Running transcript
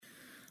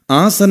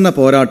ആസന്ന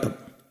പോരാട്ടം.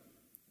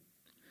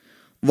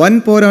 വൻ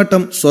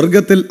പോരാട്ടം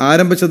സ്വർഗത്തിൽ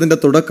ആരംഭിച്ചതിൻ്റെ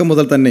തുടക്കം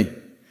മുതൽ തന്നെ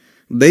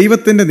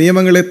ദൈവത്തിൻ്റെ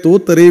നിയമങ്ങളെ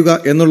തൂത്തെറിയുക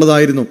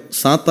എന്നുള്ളതായിരുന്നു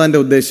സാത്താൻ്റെ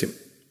ഉദ്ദേശ്യം.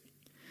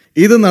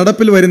 ഇത്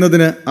നടപ്പിൽ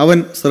വരുന്നതിന് അവൻ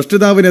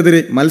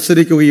സൃഷ്ടിതാവിനെതിരെ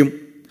മത്സരിക്കുകയും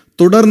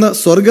തുടർന്ന്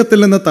സ്വർഗത്തിൽ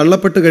നിന്ന്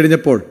തള്ളപ്പെട്ടു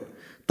കഴിഞ്ഞപ്പോൾ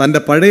തൻ്റെ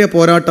പഴയ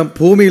പോരാട്ടം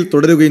ഭൂമിയിൽ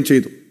തുടരുകയും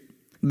ചെയ്തു.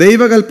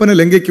 ദൈവകൽപ്പന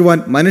ലംഘിക്കുവാൻ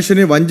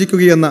മനുഷ്യനെ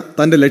വഞ്ചിക്കുകയെന്ന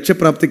തൻ്റെ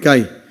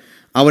ലക്ഷ്യപ്രാപ്തിക്കായി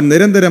അവൻ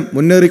നിരന്തരം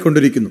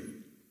മുന്നേറിക്കൊണ്ടിരിക്കുന്നു.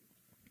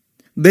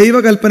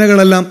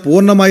 ദൈവകൽപ്പനകളെല്ലാം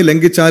പൂർണ്ണമായി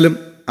ലംഘിച്ചാലും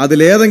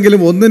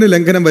അതിലേതെങ്കിലും ഒന്നിന്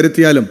ലംഘനം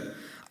വരുത്തിയാലും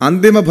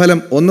അന്തിമഫലം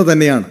ഒന്ന്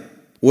തന്നെയാണ്.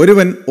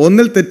 ഒരുവൻ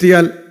ഒന്നിൽ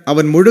തെറ്റിയാൽ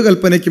അവൻ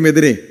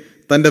മുഴുകൽപ്പനയ്ക്കുമെതിരെ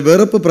തൻ്റെ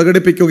വെറുപ്പ്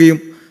പ്രകടിപ്പിക്കുകയും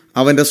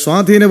അവൻ്റെ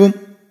സ്വാധീനവും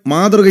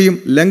മാതൃകയും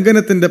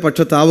ലംഘനത്തിൻ്റെ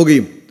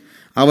പക്ഷത്താവുകയും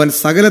അവൻ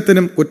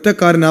സകലത്തിനും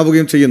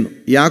കുറ്റക്കാരനാവുകയും ചെയ്യുന്നു.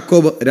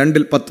 യാക്കോബ്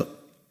 2:10.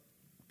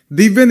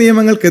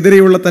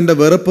 ദിവ്യനിയമങ്ങൾക്കെതിരെയുള്ള തൻ്റെ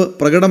വെറുപ്പ്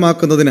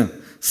പ്രകടമാക്കുന്നതിന്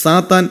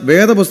സാത്താൻ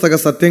വേദപുസ്തക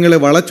സത്യങ്ങളെ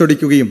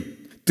വളച്ചൊടിക്കുകയും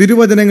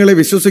തിരുവചനങ്ങളെ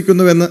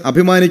വിശ്വസിക്കുന്നുവെന്ന്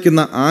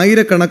അഭിമാനിക്കുന്ന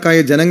ആയിരക്കണക്കായ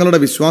ജനങ്ങളുടെ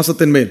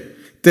വിശ്വാസത്തിന്മേൽ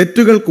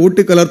തെറ്റുകൾ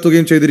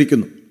കൂട്ടിക്കലർത്തുകയും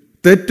ചെയ്തിരിക്കുന്നു.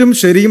 തെറ്റും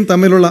ശരിയും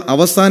തമ്മിലുള്ള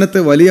അവസാനത്തെ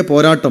വലിയ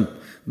പോരാട്ടം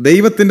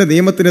ദൈവത്തിൻ്റെ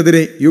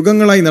നിയമത്തിനെതിരെ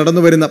യുഗങ്ങളായി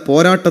നടന്നുവരുന്ന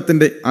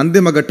പോരാട്ടത്തിൻ്റെ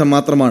അന്തിമഘട്ടം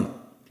മാത്രമാണ്.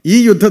 ഈ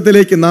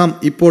യുദ്ധത്തിലേക്ക് നാം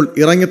ഇപ്പോൾ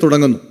ഇറങ്ങി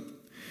തുടങ്ങുന്നു.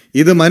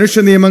 ഇത്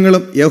മനുഷ്യ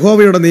നിയമങ്ങളും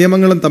യഹോവയുടെ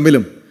നിയമങ്ങളും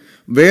തമ്മിലും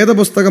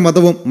വേദപുസ്തക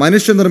മതവും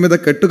മനുഷ്യനിർമ്മിത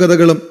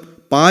കെട്ടുകഥകളും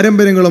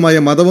പാരമ്പര്യങ്ങളുമായ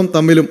മതവും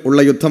തമ്മിലും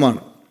ഉള്ള യുദ്ധമാണ്.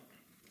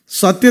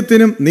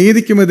 സത്യത്തിനും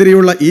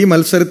നീതിക്കുമെതിരെയുള്ള ഈ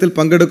മത്സരത്തിൽ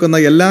പങ്കെടുക്കുന്ന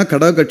എല്ലാ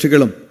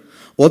ഘടകകക്ഷികളും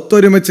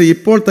ഒത്തൊരുമിച്ച്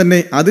ഇപ്പോൾ തന്നെ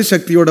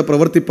അതിശക്തിയോടെ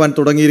പ്രവർത്തിപ്പാൻ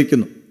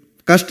തുടങ്ങിയിരിക്കുന്നു.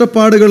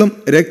 കഷ്ടപ്പാടുകളും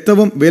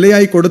രക്തവും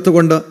വിലയായി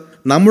കൊടുത്തുകൊണ്ട്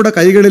നമ്മുടെ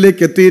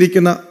കൈകളിലേക്ക്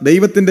എത്തിയിരിക്കുന്ന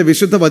ദൈവത്തിൻ്റെ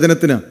വിശുദ്ധ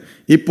വചനത്തിന്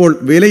ഇപ്പോൾ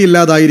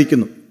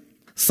വിലയില്ലാതായിരിക്കുന്നു.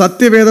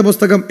 സത്യവേദ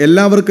പുസ്തകം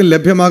എല്ലാവർക്കും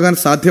ലഭ്യമാകാൻ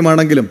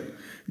സാധ്യമാണെങ്കിലും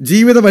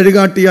ജീവിത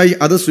വഴികാട്ടിയായി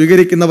അത്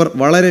സ്വീകരിക്കുന്നവർ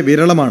വളരെ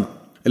വിരളമാണ്.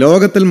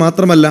 ലോകത്തിൽ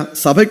മാത്രമല്ല,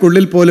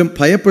 സഭയ്ക്കുള്ളിൽ പോലും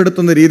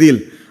ഭയപ്പെടുത്തുന്ന രീതിയിൽ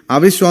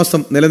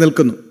അവിശ്വാസം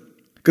നിലനിൽക്കുന്നു.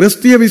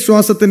 ക്രിസ്തീയ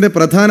വിശ്വാസത്തിൻ്റെ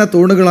പ്രധാന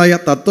തൂണുകളായ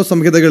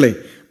തത്വസംഹിതകളെ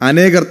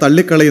അനേകർ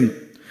തള്ളിക്കളയുന്നു.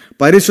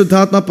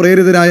 പരിശുദ്ധാത്മ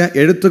പ്രേരിതരായ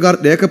എഴുത്തുകാർ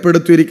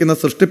രേഖപ്പെടുത്തിയിരിക്കുന്ന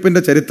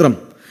സൃഷ്ടിപ്പിൻ്റെ ചരിത്രം,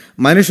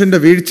 മനുഷ്യൻ്റെ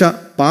വീഴ്ച,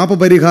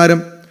 പാപപരിഹാരം,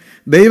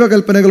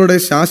 ദൈവകൽപ്പനകളുടെ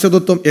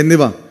ശാശ്വതത്വം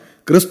എന്നിവ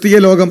ക്രിസ്തീയ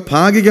ലോകം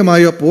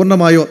ഭാഗികമായോ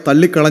പൂർണ്ണമായോ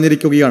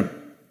തള്ളിക്കളഞ്ഞിരിക്കുകയാണ്.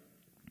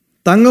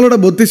 തങ്ങളുടെ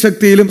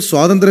ബുദ്ധിശക്തിയിലും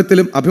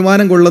സ്വാതന്ത്ര്യത്തിലും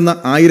അഭിമാനം കൊള്ളുന്ന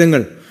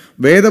ആയിരങ്ങൾ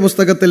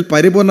വേദപുസ്തകത്തിൽ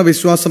പരിപൂർണ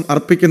വിശ്വാസം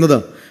അർപ്പിക്കുന്നത്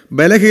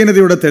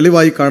ബലഹീനതയുടെ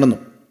തെളിവായി കാണുന്നു.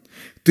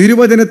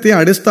 തിരുവചനത്തെ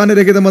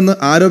അടിസ്ഥാനരഹിതമെന്ന്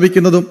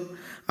ആരോപിക്കുന്നതും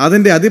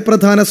അതിൻ്റെ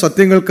അതിപ്രധാന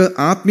സത്യങ്ങൾക്ക്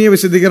ആത്മീയ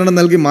വിശദീകരണം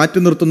നൽകി മാറ്റി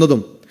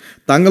നിർത്തുന്നതും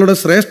തങ്ങളുടെ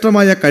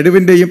ശ്രേഷ്ഠമായ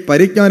കഴിവിൻ്റെയും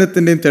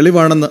പരിജ്ഞാനത്തിൻ്റെയും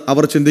തെളിവാണെന്ന്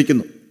അവർ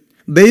ചിന്തിക്കുന്നു.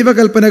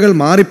 ദൈവകൽപ്പനകൾ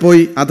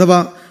മാറിപ്പോയി അഥവാ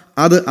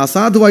അത്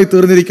അസാധുവായി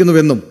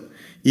തീർന്നിരിക്കുന്നുവെന്നും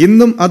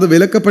ഇന്നും അത്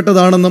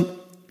വിലക്കപ്പെട്ടതാണെന്നും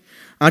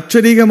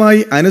അക്ഷരീകമായി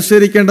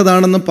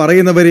അനുസരിക്കേണ്ടതാണെന്നും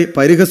പറയുന്നവരെ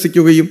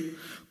പരിഹസിക്കുകയും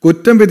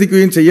കുറ്റം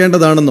വിധിക്കുകയും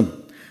ചെയ്യേണ്ടതാണെന്നും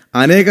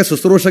അനേക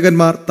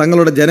ശുശ്രൂഷകന്മാർ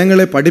തങ്ങളുടെ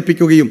ജനങ്ങളെ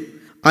പഠിപ്പിക്കുകയും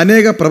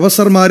അനേക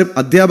പ്രൊഫസർമാരും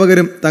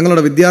അധ്യാപകരും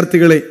തങ്ങളുടെ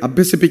വിദ്യാർത്ഥികളെ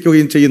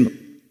അഭ്യസിപ്പിക്കുകയും ചെയ്യുന്നു.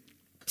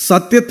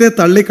 സത്യത്തെ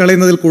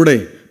തള്ളിക്കളയുന്നതിൽ കൂടെ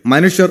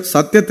മനുഷ്യർ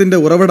സത്യത്തിൻ്റെ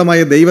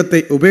ഉറവിടമായ ദൈവത്തെ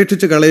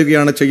ഉപേക്ഷിച്ച്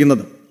കളയുകയാണ്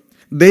ചെയ്യുന്നത്.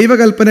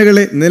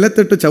 ദൈവകൽപ്പനകളെ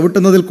നിലത്തിട്ട്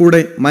ചവിട്ടുന്നതിൽ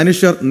കൂടെ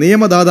മനുഷ്യർ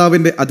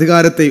നിയമദാതാവിൻ്റെ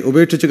അധികാരത്തെ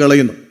ഉപേക്ഷിച്ച്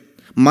കളയുന്നു.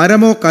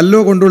 മരമോ കല്ലോ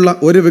കൊണ്ടുള്ള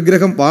ഒരു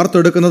വിഗ്രഹം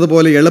വാർത്തെടുക്കുന്നത്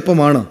പോലെ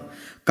എളുപ്പമാണ്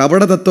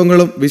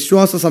കപടതത്വങ്ങളും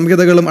വിശ്വാസ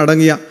സംഹിതകളും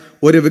അടങ്ങിയ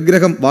ഒരു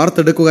വിഗ്രഹം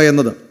വാർത്തെടുക്കുക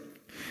എന്നത്.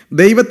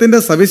 ദൈവത്തിൻ്റെ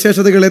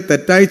സവിശേഷതകളെ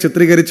തെറ്റായി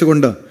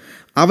ചിത്രീകരിച്ചുകൊണ്ട്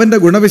അവൻ്റെ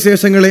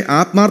ഗുണവിശേഷങ്ങളെ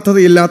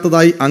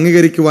ആത്മാർത്ഥതയില്ലാത്തതായി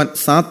അംഗീകരിക്കുവാൻ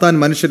സാത്താൻ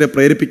മനുഷ്യരെ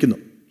പ്രേരിപ്പിക്കുന്നു.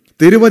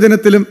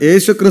 തിരുവചനത്തിലും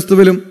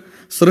യേശുക്രിസ്തുവിലും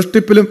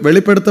സൃഷ്ടിപ്പിലും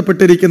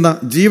വെളിപ്പെടുത്തപ്പെട്ടിരിക്കുന്ന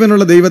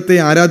ജീവനുള്ള ദൈവത്തെ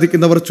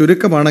ആരാധിക്കുന്നവർ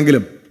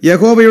ചുരുക്കമാണെങ്കിലും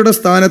യഹോവയുടെ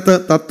സ്ഥാനത്ത്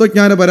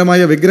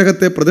തത്വജ്ഞാനപരമായ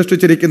വിഗ്രഹത്തെ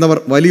പ്രതിഷ്ഠിച്ചിരിക്കുന്നവർ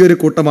വലിയൊരു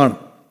കൂട്ടമാണ്.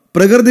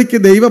 പ്രകൃതിക്ക്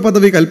ദൈവ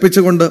പദവി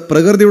കൽപ്പിച്ചുകൊണ്ട്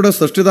പ്രകൃതിയുടെ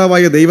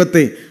സൃഷ്ടിതാവായ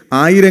ദൈവത്തെ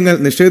ആയിരങ്ങൾ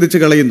നിഷേധിച്ചു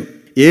കളയുന്നു.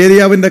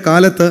 ഏലിയാവിൻ്റെ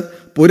കാലത്ത്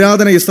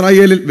പുരാതന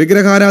ഇസ്രായേലിൽ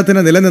വിഗ്രഹാരാധന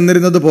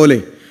നിലനിന്നിരുന്നത് പോലെ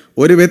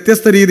ഒരു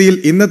വ്യത്യസ്ത രീതിയിൽ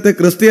ഇന്നത്തെ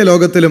ക്രിസ്തീയ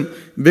ലോകത്തിലും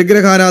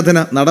വിഗ്രഹാരാധന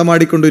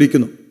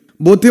നടമാടിക്കൊണ്ടിരിക്കുന്നു.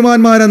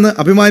 ബുദ്ധിമാന്മാരെന്ന്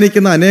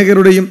അഭിമാനിക്കുന്ന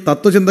അനേകരുടെയും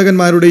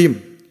തത്വചിന്തകന്മാരുടെയും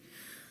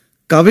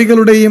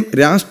കവികളുടെയും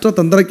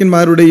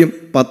രാഷ്ട്രതന്ത്രജ്ഞന്മാരുടെയും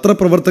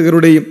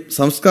പത്രപ്രവർത്തകരുടെയും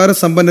സംസ്കാര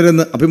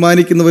സമ്പന്നരെന്ന്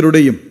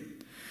അഭിമാനിക്കുന്നവരുടെയും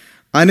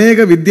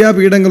അനേക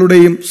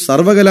വിദ്യാപീഠങ്ങളുടെയും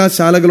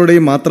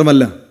സർവകലാശാലകളുടെയും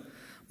മാത്രമല്ല,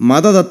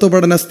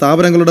 മതതത്വപഠന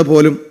സ്ഥാപനങ്ങളുടെ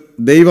പോലും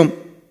ദൈവം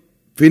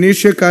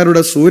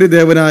ഫിനീഷ്യക്കാരുടെ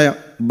സൂര്യദേവനായ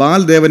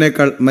ബാൽ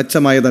ദേവനേക്കാൾ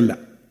മെച്ചമായതല്ല.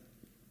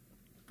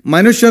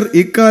 മനുഷ്യർ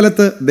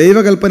ഇക്കാലത്ത്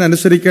ദൈവകൽപ്പന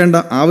അനുസരിക്കേണ്ട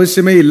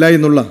ആവശ്യമേ ഇല്ല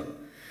എന്നുള്ള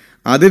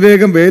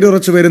അതിവേഗം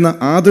വേരുറച്ചു വരുന്ന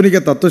ആധുനിക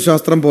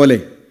തത്വശാസ്ത്രം പോലെ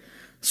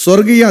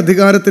സ്വർഗീയ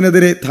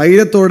അധികാരത്തിനെതിരെ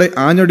ധൈര്യത്തോടെ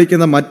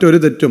ആഞ്ഞൊടിക്കുന്ന മറ്റൊരു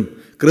തെറ്റും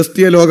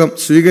ക്രിസ്തീയ ലോകം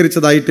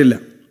സ്വീകരിച്ചതായിട്ടില്ല.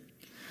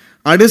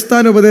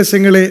 അടിസ്ഥാന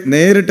ഉപദേശങ്ങളെ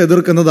നേരിട്ട്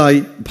എതിർക്കുന്നതായി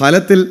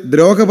ഫലത്തിൽ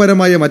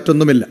ദ്രോഹപരമായ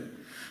മറ്റൊന്നുമില്ല.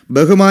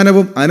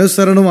 ബഹുമാനവും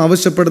അനുസരണവും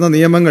ആവശ്യപ്പെടുന്ന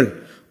നിയമങ്ങൾ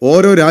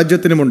ഓരോ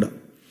രാജ്യത്തിനുമുണ്ട്.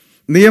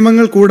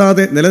 നിയമങ്ങൾ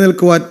കൂടാതെ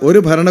നിലനിൽക്കുവാൻ ഒരു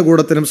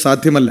ഭരണകൂടത്തിനും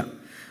സാധ്യമല്ല.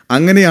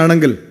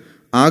 അങ്ങനെയാണെങ്കിൽ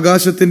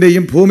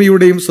ആകാശത്തിൻ്റെയും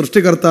ഭൂമിയുടെയും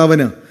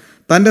സൃഷ്ടികർത്താവിന്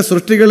തൻ്റെ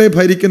സൃഷ്ടികളെ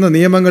ഭരിക്കുന്ന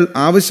നിയമങ്ങൾ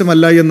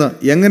ആവശ്യമല്ല എന്ന്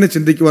എങ്ങനെ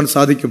ചിന്തിക്കുവാൻ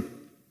സാധിക്കും?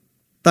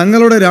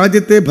 തങ്ങളുടെ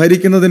രാജ്യത്തെ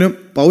ഭരിക്കുന്നതിനും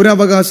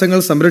പൗരാവകാശങ്ങൾ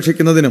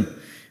സംരക്ഷിക്കുന്നതിനും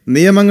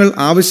നിയമങ്ങൾ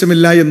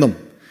ആവശ്യമില്ല എന്നും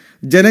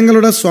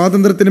ജനങ്ങളുടെ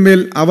സ്വാതന്ത്ര്യത്തിനുമേൽ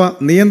അവ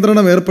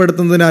നിയന്ത്രണം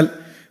ഏർപ്പെടുത്തുന്നതിനാൽ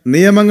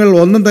നിയമങ്ങൾ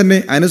ഒന്നും തന്നെ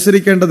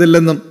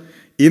അനുസരിക്കേണ്ടതില്ലെന്നും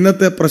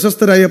ഇന്നത്തെ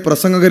പ്രശസ്തരായ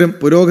പ്രസംഗകരും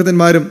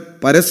പുരോഹിതന്മാരും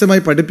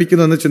പരസ്യമായി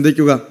പഠിപ്പിക്കുന്നുവെന്ന്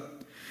ചിന്തിക്കുക.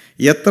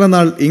 എത്ര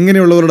നാൾ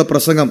ഇങ്ങനെയുള്ളവരുടെ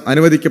പ്രസംഗം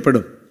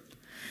അനുവദിക്കപ്പെടും?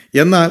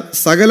 എന്നാൽ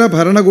സകല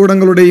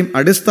ഭരണകൂടങ്ങളുടെയും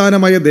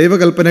അടിസ്ഥാനമായ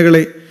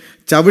ദൈവകൽപ്പനകളെ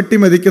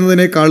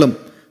ചവിട്ടിമതിക്കുന്നതിനേക്കാളും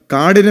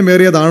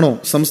കാഠിന്യമേറിയതാണോ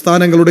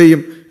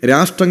സംസ്ഥാനങ്ങളുടെയും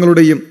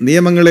രാഷ്ട്രങ്ങളുടെയും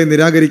നിയമങ്ങളെ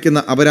നിരാകരിക്കുന്ന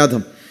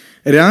അപരാധം?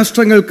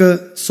 രാഷ്ട്രങ്ങൾക്ക്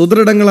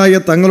സുദൃഢങ്ങളായ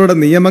തങ്ങളുടെ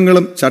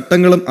നിയമങ്ങളും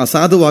ചട്ടങ്ങളും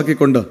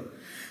അസാധുവാക്കിക്കൊണ്ട്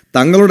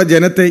തങ്ങളുടെ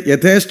ജനത്തെ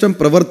യഥേഷ്ടം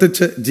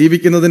പ്രവർത്തിച്ച്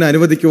ജീവിക്കുന്നതിന്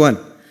അനുവദിക്കുവാൻ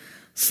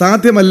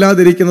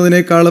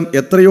സാധ്യമല്ലാതിരിക്കുന്നതിനേക്കാളും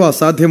എത്രയോ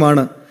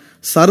അസാധ്യമാണ്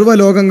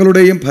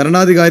സർവ്വലോകങ്ങളുടെയും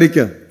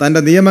ഭരണാധികാരിക്ക്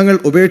തൻ്റെ നിയമങ്ങൾ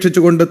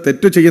ഉപേക്ഷിച്ചുകൊണ്ട്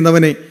തെറ്റു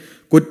ചെയ്യുന്നവനെ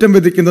കുറ്റം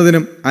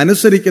വിധിക്കുന്നതിനും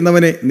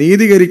അനുസരിക്കുന്നവനെ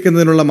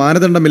നീതീകരിക്കുന്നതിനുള്ള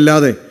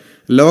മാനദണ്ഡമില്ലാതെ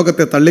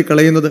ലോകത്തെ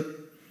തള്ളിക്കളയുന്നത്.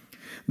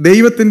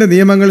 ദൈവത്തിൻ്റെ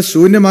നിയമങ്ങൾ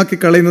ശൂന്യമാക്കി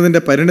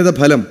കളയുന്നതിൻ്റെ പരിണിത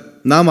ഫലം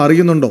നാം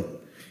അറിയുന്നുണ്ടോ?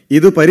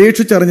 ഇത്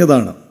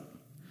പരീക്ഷിച്ചറിഞ്ഞതാണ്.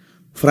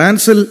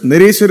 ഫ്രാൻസിൽ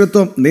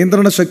നിരീശ്വരത്വം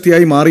നിയന്ത്രണ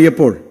ശക്തിയായി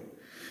മാറിയപ്പോൾ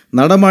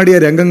നടമാടിയ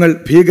രംഗങ്ങൾ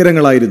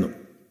ഭീകരങ്ങളായിരുന്നു.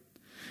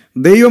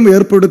 ദൈവം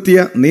ഏർപ്പെടുത്തിയ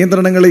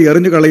നിയന്ത്രണങ്ങളെ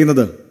എറിഞ്ഞു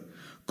കളയുന്നത്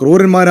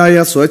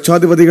ക്രൂരന്മാരായ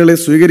സ്വേച്ഛാധിപതികളെ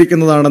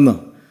സ്വീകരിക്കുന്നതാണെന്ന്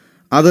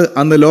അത്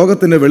അന്ന്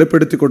ലോകത്തിന്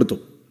വെളിപ്പെടുത്തി കൊടുത്തു.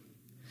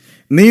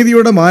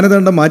 നീതിയുടെ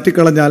മാനദണ്ഡം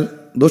മാറ്റിക്കളഞ്ഞാൽ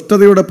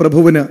ദുഷ്ടതയുടെ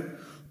പ്രഭുവിന്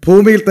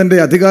ഭൂമിയിൽ തൻ്റെ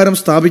അധികാരം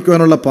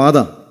സ്ഥാപിക്കുവാനുള്ള പാത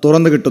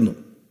തുറന്നു കിട്ടുന്നു.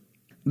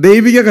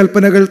 ദൈവിക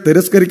കൽപ്പനകൾ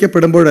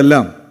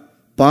തിരസ്കരിക്കപ്പെടുമ്പോഴെല്ലാം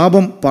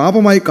പാപം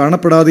പാപമായി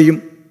കാണപ്പെടാതെയും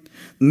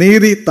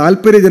നീതി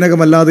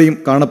താൽപര്യജനകമല്ലാതെയും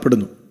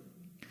കാണപ്പെടുന്നു.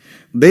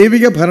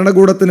 ദൈവിക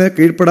ഭരണകൂടത്തിന്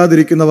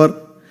കീഴ്പ്പെടാതിരിക്കുന്നവർ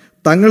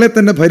തങ്ങളെ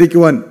തന്നെ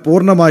ഭരിക്കുവാൻ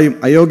പൂർണ്ണമായും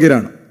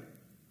അയോഗ്യരാണ്.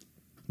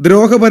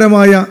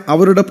 ദ്രോഹപരമായ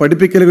അവരുടെ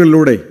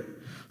പഠിപ്പിക്കലുകളിലൂടെ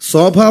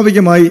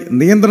സ്വാഭാവികമായി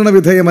നിയന്ത്രണ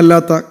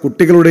വിധേയമല്ലാത്ത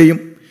കുട്ടികളുടെയും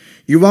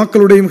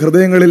യുവാക്കളുടെയും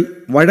ഹൃദയങ്ങളിൽ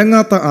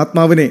വഴങ്ങാത്ത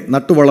ആത്മാവിനെ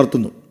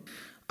നട്ടുവളർത്തുന്നു.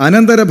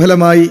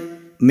 അനന്തരഫലമായി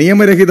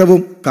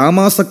നിയമരഹിതവും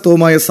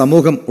കാമാസക്തവുമായ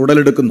സമൂഹം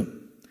ഉടലെടുക്കുന്നു.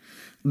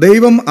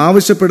 ദൈവം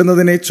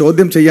ആവശ്യപ്പെടുന്നതിനെ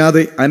ചോദ്യം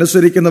ചെയ്യാതെ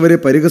അനുസരിക്കുന്നവരെ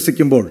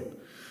പരിഹസിക്കുമ്പോൾ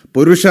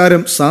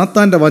പുരുഷാരം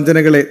സാത്താന്റെ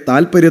വഞ്ചനകളെ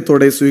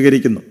താൽപര്യത്തോടെ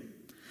സ്വീകരിക്കുന്നു.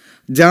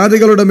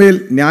 ജാതികളുടെ മേൽ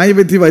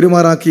ന്യായവിധി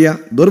വരുമാറാക്കിയ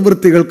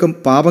ദുർവൃത്തികൾക്കും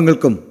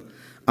പാപങ്ങൾക്കും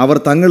അവർ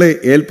തങ്ങളെ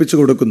ഏൽപ്പിച്ചു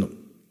കൊടുക്കുന്നു.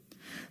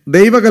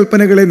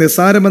 ദൈവകൽപ്പനകളെ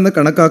നിസ്സാരമെന്ന്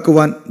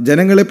കണക്കാക്കുവാൻ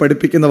ജനങ്ങളെ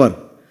പഠിപ്പിക്കുന്നവർ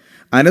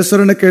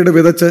അനുസരണക്കേട്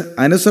വിതച്ച്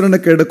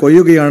അനുസരണക്കേട്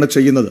കൊയ്യുകയാണ്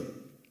ചെയ്യുന്നത്.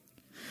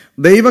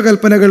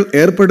 ദൈവകൽപ്പനകൾ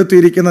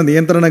ഏർപ്പെടുത്തിയിരിക്കുന്ന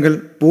നിയന്ത്രണങ്ങൾ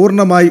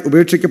പൂർണ്ണമായി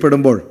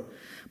ഉപേക്ഷിക്കപ്പെടുമ്പോൾ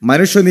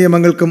മനുഷ്യ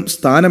നിയമങ്ങൾക്കും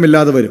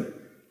സ്ഥാനമില്ലാതെ വരും.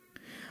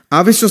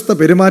 അവിശ്വസ്ത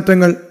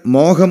പെരുമാറ്റങ്ങൾ,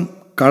 മോഹം,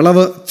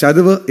 കളവ്,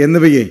 ചതിവ്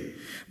എന്നിവയെ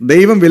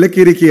ദൈവം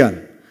വിലക്കിയിരിക്കാൻ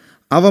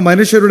അവ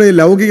മനുഷ്യരുടെ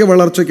ലൗകിക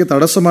വളർച്ചയ്ക്ക്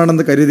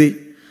തടസ്സമാണെന്ന് കരുതി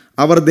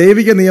അവർ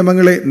ദൈവിക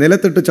നിയമങ്ങളെ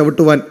നിലത്തിട്ട്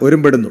ചവിട്ടുവാൻ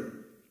ഒരുമ്പെടുന്നു.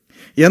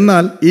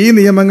 എന്നാൽ ഈ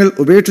നിയമങ്ങൾ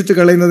ഉപേക്ഷിച്ച്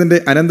കളയുന്നതിൻ്റെ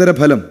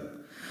അനന്തരഫലം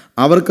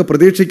അവർക്ക്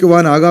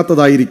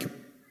പ്രതീക്ഷിക്കുവാനാകാത്തതായിരിക്കും.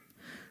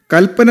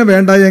 കൽപ്പന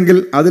വേണ്ടായെങ്കിൽ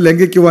അത്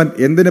ലംഘിക്കുവാൻ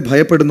എന്തിന്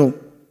ഭയപ്പെടുന്നു?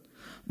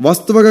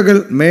 വസ്തുവകകൾ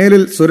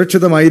മേലിൽ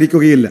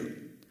സുരക്ഷിതമായിരിക്കുകയില്ല.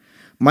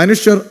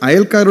 മനുഷ്യർ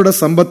അയൽക്കാരുടെ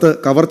സമ്പത്ത്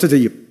കവർച്ച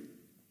ചെയ്യും.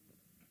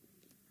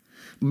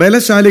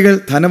 ബലശാലികൾ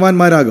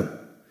ധനവാന്മാരാകും.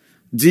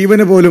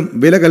 ജീവന് പോലും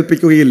വില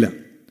കൽപ്പിക്കുകയില്ല.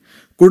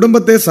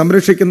 കുടുംബത്തെ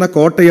സംരക്ഷിക്കുന്ന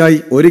കോട്ടയായി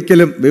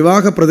ഒരിക്കലും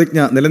വിവാഹ പ്രതിജ്ഞ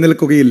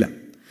നിലനിൽക്കുകയില്ല.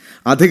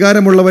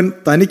 അധികാരമുള്ളവൻ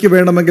തനിക്ക്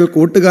വേണമെങ്കിൽ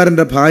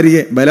കൂട്ടുകാരൻ്റെ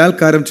ഭാര്യയെ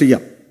ബലാത്കാരം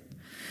ചെയ്യാം.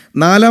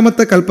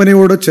 നാലാമത്തെ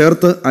കൽപ്പനയോട്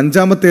ചേർത്ത്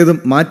അഞ്ചാമത്തേതും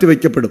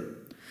മാറ്റിവെക്കപ്പെടും.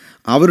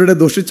 അവരുടെ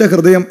ദുഷിച്ച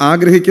ഹൃദയം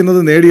ആഗ്രഹിക്കുന്നത്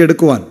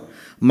നേടിയെടുക്കുവാൻ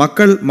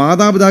മക്കൾ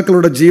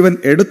മാതാപിതാക്കളുടെ ജീവൻ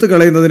എടുത്തു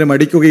കളയുന്നതിന്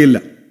മടിക്കുകയില്ല.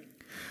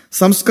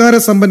 സംസ്കാര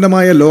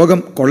സമ്പന്നമായ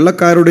ലോകം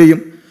കൊള്ളക്കാരുടെയും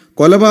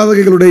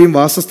കൊലപാതകികളുടെയും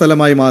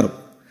വാസസ്ഥലമായി മാറും.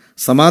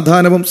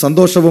 സമാധാനവും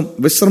സന്തോഷവും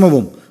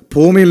വിശ്രമവും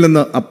ഭൂമിയിൽ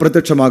നിന്ന്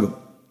അപ്രത്യക്ഷമാകും.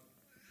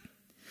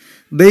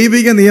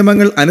 ദൈവിക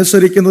നിയമങ്ങൾ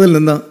അനുസരിക്കുന്നതിൽ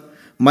നിന്ന്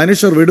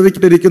മനുഷ്യർ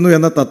വിടുവിച്ചിരിക്കുന്നു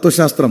എന്ന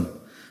തത്വശാസ്ത്രം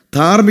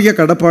ധാർമ്മിക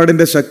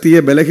കടപ്പാടിൻ്റെ ശക്തിയെ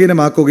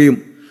ബലഹീനമാക്കുകയും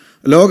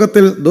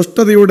ലോകത്തിൽ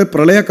ദുഷ്ടതയുടെ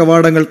പ്രളയ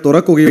കവാടങ്ങൾ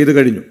തുറക്കുകയും ചെയ്തു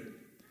കഴിഞ്ഞു.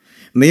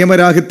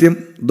 നിയമരാഹിത്യം,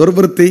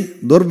 ദുർവൃത്തി,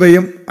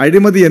 ദുർവ്യയം,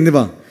 അഴിമതി എന്നിവ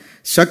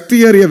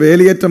ശക്തിയേറിയ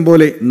വേലിയേറ്റം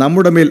പോലെ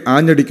നമ്മുടെ മേൽ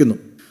ആഞ്ഞടിക്കുന്നു.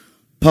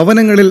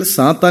 ഭവനങ്ങളിൽ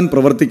സാത്താൻ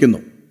പ്രവർത്തിക്കുന്നു.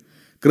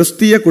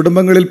 ക്രിസ്തീയ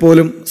കുടുംബങ്ങളിൽ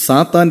പോലും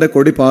സാത്താന്റെ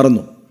കൊടി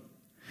പാറുന്നു.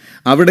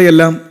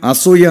 അവിടെയെല്ലാം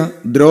അസൂയ,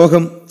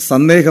 ദ്രോഹം,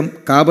 സന്ദേഹം,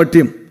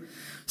 കാപട്യം,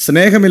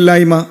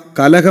 സ്നേഹമില്ലായ്മ,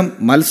 കലഹം,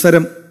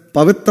 മത്സരം,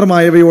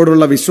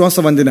 പവിത്രമായവയോടുള്ള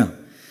വിശ്വാസവഞ്ചന,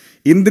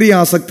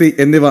 ഇന്ദ്രിയാസക്തി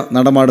എന്നിവ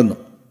നടമാടുന്നു.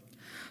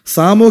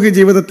 സാമൂഹ്യ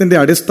ജീവിതത്തിൻ്റെ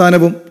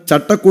അടിസ്ഥാനവും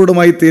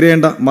ചട്ടക്കൂടുമായി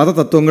തീരേണ്ട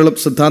മതതത്വങ്ങളും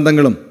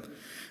സിദ്ധാന്തങ്ങളും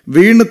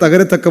വീണ്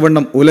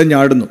തകരത്തക്കവണ്ണം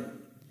ഉലഞ്ഞാടുന്നു.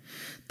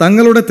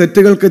 തങ്ങളുടെ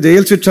തെറ്റുകൾക്ക്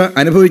ജയിൽ ശിക്ഷ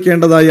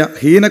അനുഭവിക്കേണ്ടതായ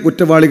ഹീന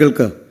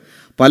കുറ്റവാളികൾക്ക്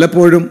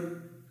പലപ്പോഴും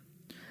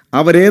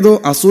അവരേതോ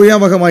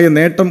അസൂയാവഹമായ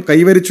നേട്ടം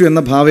കൈവരിച്ചു എന്ന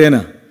ഭാവേന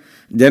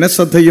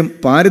ജനശ്രദ്ധയും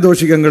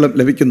പാരിതോഷികങ്ങളും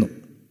ലഭിക്കുന്നു.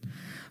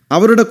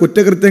 അവരുടെ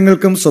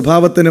കുറ്റകൃത്യങ്ങൾക്കും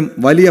സ്വഭാവത്തിനും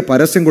വലിയ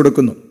പരസ്യം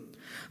കൊടുക്കുന്നു.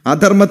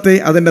 അധർമ്മത്തെ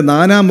അതിൻ്റെ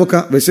നാനാമുഖ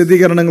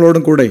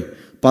വിശദീകരണങ്ങളോടും കൂടെ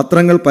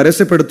പത്രങ്ങൾ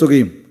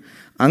പരസ്യപ്പെടുത്തുകയും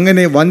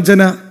അങ്ങനെ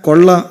വഞ്ചന,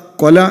 കൊള്ള,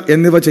 കൊല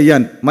എന്നിവ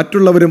ചെയ്യാൻ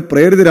മറ്റുള്ളവരും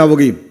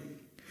പ്രേരിതരാവുകയും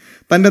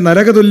തൻ്റെ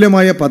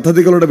നരകതുല്യമായ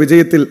പദ്ധതികളുടെ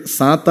വിജയത്തിൽ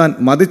സാത്താൻ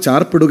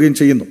മതിച്ചാർപ്പിടുകയും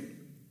ചെയ്യുന്നു.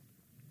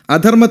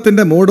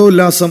 അധർമ്മത്തിൻ്റെ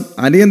മൂഢോല്ലാസം,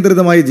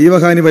 അനിയന്ത്രിതമായ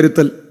ജീവഹാനി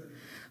വരുത്തൽ,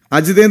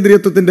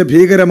 അജിതേന്ദ്രിയത്വത്തിൻ്റെ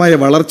ഭീകരമായ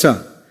വളർച്ച,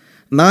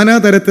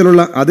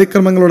 നാനാതരത്തിലുള്ള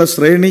അതിക്രമങ്ങളുടെ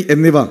ശ്രേണി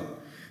എന്നിവ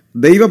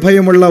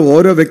ദൈവഭയമുള്ള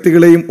ഓരോ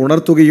വ്യക്തികളെയും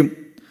ഉണർത്തുകയും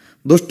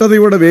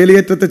ദുഷ്ടതയുടെ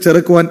വേലിയേറ്റത്തെ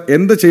ചെറുക്കുവാൻ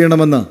എന്ത്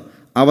ചെയ്യണമെന്ന്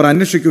അവർ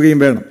അന്വേഷിക്കുകയും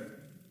വേണം.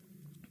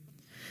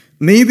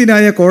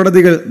 നീതിന്യായ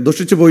കോടതികൾ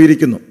ദുഷിച്ചു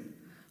പോയിരിക്കുന്നു.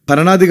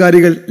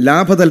 ഭരണാധികാരികൾ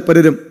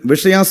ലാഭതൽപരരും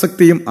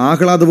വിഷയാസക്തിയും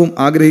ആഹ്ലാദവും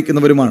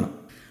ആഗ്രഹിക്കുന്നവരുമാണ്.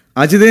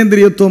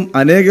 അജിതേന്ദ്രിയത്വം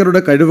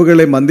അനേകരുടെ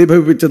കഴിവുകളെ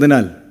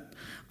മന്ദീഭവിപ്പിച്ചതിനാൽ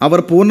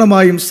അവർ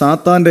പൂർണ്ണമായും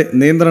സാത്താന്റെ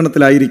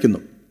നിയന്ത്രണത്തിലായിരിക്കുന്നു.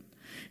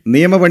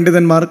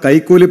 നിയമപണ്ഡിതന്മാർ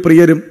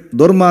കൈക്കൂലിപ്രിയരും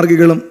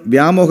ദുർമാർഗികളും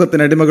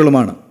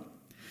വ്യാമോഹത്തിനടിമകളുമാണ്.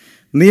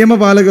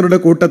 നിയമപാലകരുടെ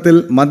കൂട്ടത്തിൽ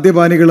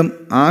മദ്യപാനികളും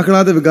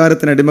ആഹ്ലാദ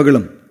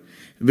വികാരത്തിനടിമകളും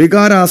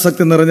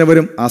വികാരാസക്തി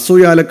നിറഞ്ഞവരും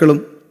അസൂയാലക്കളും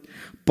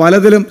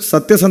പലതിലും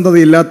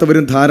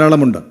സത്യസന്ധതയില്ലാത്തവരും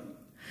ധാരാളമുണ്ട്.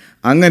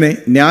 അങ്ങനെ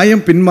ന്യായം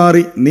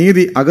പിന്മാറി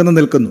നീതി അകന്നു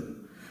നിൽക്കുന്നു.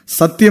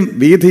 സത്യം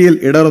വീഥിയിൽ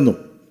ഇടറുന്നു.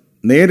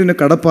 നേരിന്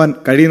കടപ്പാൻ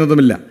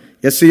കഴിയുന്നതുമില്ല.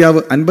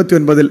 യെശയ്യാവ്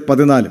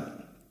 59:14.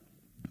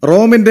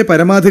 റോമിന്റെ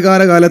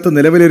പരമാധികാര കാലത്ത്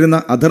നിലവിലിരുന്ന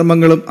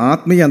അധർമ്മങ്ങളും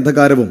ആത്മീയ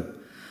അന്ധകാരവും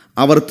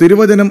അവർ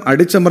തിരുവചനം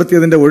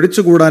അടിച്ചമർത്തിയതിൻ്റെ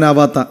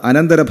ഒഴിച്ചുകൂടാനാവാത്ത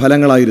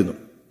അനന്തരഫലങ്ങളായിരുന്നു.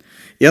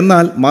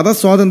 എന്നാൽ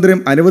മതസ്വാതന്ത്ര്യം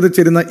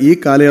അനുവദിച്ചിരുന്ന ഈ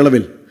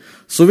കാലയളവിൽ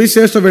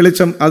സുവിശേഷ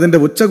വെളിച്ചം അതിൻ്റെ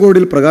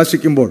ഉച്ചകോടിയിൽ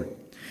പ്രകാശിക്കുമ്പോൾ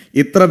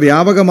ഇത്ര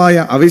വ്യാപകമായ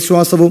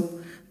അവിശ്വാസവും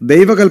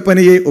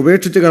ദൈവകൽപ്പനയെ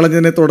ഉപേക്ഷിച്ച്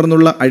കളഞ്ഞതിനെ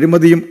തുടർന്നുള്ള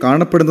അഴിമതിയും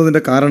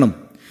കാണപ്പെടുന്നതിൻ്റെ കാരണം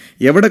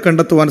എവിടെ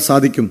കണ്ടെത്തുവാൻ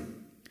സാധിക്കും?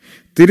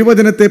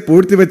 തിരുവചനത്തെ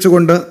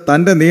പൂഴ്ത്തിവെച്ചുകൊണ്ട്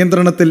തൻ്റെ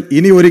നിയന്ത്രണത്തിൽ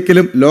ഇനി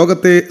ഒരിക്കലും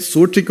ലോകത്തെ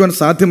സൂക്ഷിക്കുവാൻ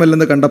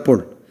സാധ്യമല്ലെന്ന് കണ്ടപ്പോൾ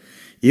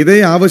ഇതേ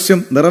ആവശ്യം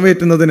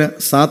നിറവേറ്റുന്നതിന്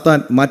സാത്താൻ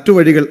മറ്റു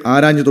വഴികൾ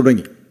ആരാഞ്ഞു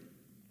തുടങ്ങി.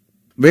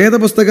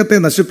 വേദപുസ്തകത്തെ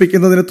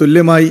നശിപ്പിക്കുന്നതിന്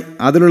തുല്യമായി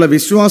അതിലുള്ള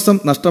വിശ്വാസം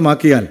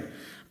നഷ്ടമാക്കിയാൽ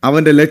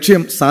അവൻ്റെ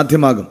ലക്ഷ്യം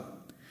സാധ്യമാകും.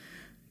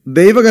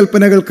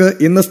 ദൈവകൽപ്പനകൾക്ക്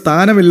ഇന്ന്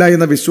സ്ഥാനമില്ല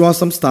എന്ന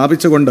വിശ്വാസം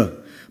സ്ഥാപിച്ചുകൊണ്ട്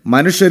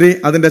മനുഷ്യരെ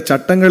അതിൻ്റെ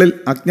ചട്ടങ്ങളിൽ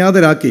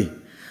അജ്ഞാതരാക്കി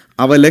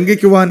അവ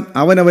ലംഘിക്കുവാൻ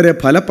അവനവരെ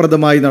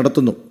ഫലപ്രദമായി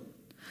നടത്തുന്നു.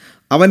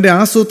 അവൻ്റെ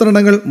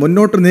ആസൂത്രണങ്ങൾ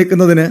മുന്നോട്ട്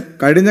നീക്കുന്നതിന്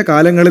കഴിഞ്ഞ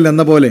കാലങ്ങളിൽ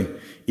എന്ന പോലെ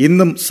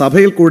ഇന്നും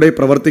സഭയിൽ കൂടെ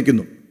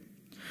പ്രവർത്തിക്കുന്നു.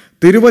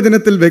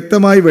 തിരുവചനത്തിൽ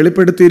വ്യക്തമായി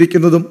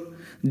വെളിപ്പെടുത്തിയിരിക്കുന്നതും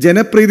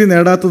ജനപ്രീതി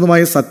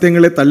നേടാത്തതുമായ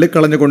സത്യങ്ങളെ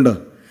തള്ളിക്കളഞ്ഞുകൊണ്ട്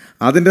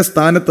അതിൻ്റെ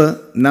സ്ഥാനത്ത്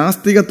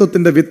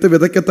നാസ്തികത്വത്തിൻ്റെ വിത്ത്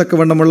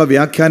വിതയ്ക്കത്തക്കവണ്ണമുള്ള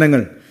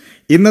വ്യാഖ്യാനങ്ങൾ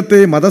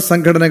ഇന്നത്തെ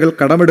മതസംഘടനകൾ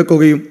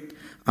കടമെടുക്കുകയും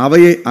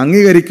അവയെ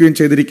അംഗീകരിക്കുകയും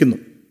ചെയ്തിരിക്കുന്നു.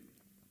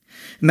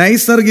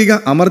 നൈസർഗിക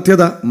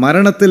അമർത്യത,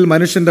 മരണത്തിൽ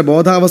മനുഷ്യന്റെ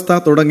ബോധാവസ്ഥ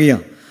തുടങ്ങിയ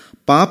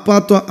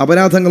പാപ്പാത്വ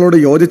അപരാധങ്ങളോട്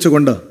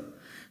യോജിച്ചുകൊണ്ട്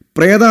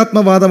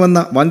പ്രേതാത്മവാദമെന്ന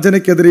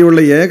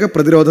വഞ്ചനയ്ക്കെതിരെയുള്ള ഏക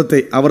പ്രതിരോധത്തെ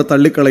അവർ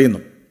തള്ളിക്കളയുന്നു.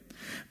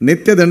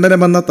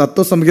 നിത്യദണ്ഡനമെന്ന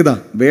തത്വസംഹിത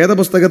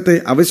വേദപുസ്തകത്തെ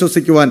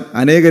അവിശ്വസിക്കുവാൻ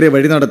അനേകരെ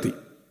വഴി നടത്തി.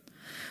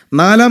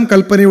 4-ാം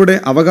കൽപ്പനയുടെ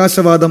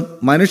അവകാശവാദം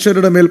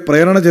മനുഷ്യരുടെ മേൽ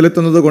പ്രേരണ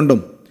ചെലുത്തുന്നതുകൊണ്ടും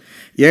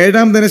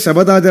 7-ാം ദിന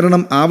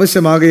ശബദാചരണം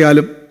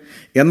ആവശ്യമാകയാലും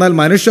എന്നാൽ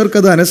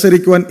മനുഷ്യർക്കത്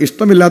അനുസരിക്കുവാൻ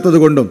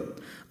ഇഷ്ടമില്ലാത്തതുകൊണ്ടും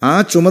ആ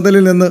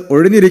ചുമതലയിൽ നിന്ന്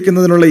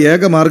ഒഴിഞ്ഞിരിക്കുന്നതിനുള്ള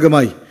ഏക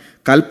മാർഗമായി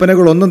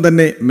കൽപ്പനകളൊന്നും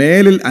തന്നെ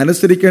മേലിൽ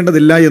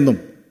അനുസരിക്കേണ്ടതില്ല എന്നും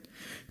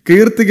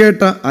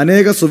കീർത്തികേട്ട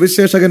അനേക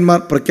സുവിശേഷകന്മാർ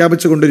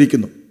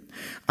പ്രഖ്യാപിച്ചുകൊണ്ടിരിക്കുന്നു.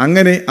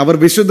 അങ്ങനെ അവർ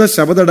വിശുദ്ധ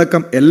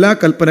ശബദടക്കം എല്ലാ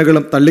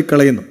കൽപ്പനകളും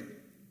തള്ളിക്കളയുന്നു.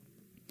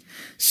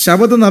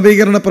 ശബദ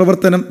നവീകരണ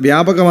പ്രവർത്തനം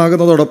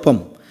വ്യാപകമാകുന്നതോടൊപ്പം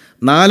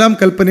 4-ാം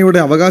കൽപ്പനയുടെ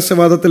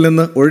അവകാശവാദത്തിൽ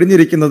നിന്ന്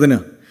ഒഴിഞ്ഞിരിക്കുന്നതിന്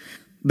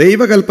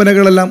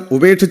ദൈവകൽപ്പനകളെല്ലാം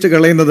ഉപേക്ഷിച്ച്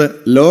കളയുന്നത്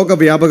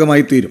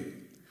ലോകവ്യാപകമായി തീരും.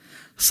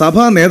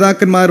 സഭാ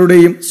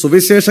നേതാക്കന്മാരുടെയും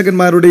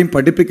സുവിശേഷകന്മാരുടെയും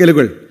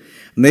പഠിപ്പിക്കലുകൾ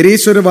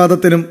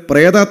നിരീശ്വരവാദത്തിനും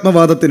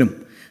പ്രേതാത്മവാദത്തിനും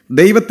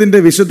ദൈവത്തിൻ്റെ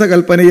വിശുദ്ധ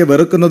കൽപ്പനയെ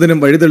വെറുക്കുന്നതിനും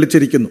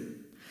വഴിതെളിച്ചിരിക്കുന്നു.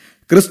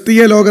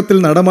 ക്രിസ്തീയ ലോകത്തിൽ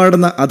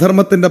നടമാടുന്ന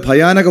അധർമ്മത്തിൻ്റെ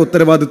ഭയാനക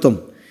ഉത്തരവാദിത്വം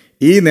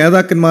ഈ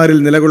നേതാക്കന്മാരിൽ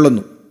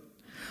നിലകൊള്ളുന്നു.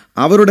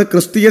 അവരുടെ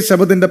ക്രിസ്തീയ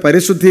ശബദിൻ്റെ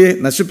പരിശുദ്ധിയെ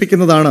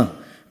നശിപ്പിക്കുന്നതാണ്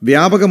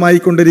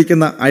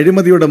വ്യാപകമായിക്കൊണ്ടിരിക്കുന്ന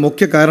അഴിമതിയുടെ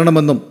മുഖ്യ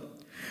കാരണമെന്നും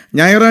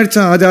ഞായറാഴ്ച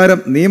ആചാരം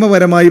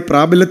നിയമപരമായി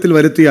പ്രാബല്യത്തിൽ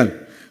വരുത്തിയാൽ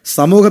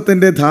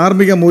സമൂഹത്തിൻ്റെ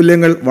ധാർമ്മിക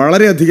മൂല്യങ്ങൾ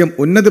വളരെയധികം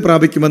ഉന്നതി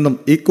പ്രാപിക്കുമെന്നും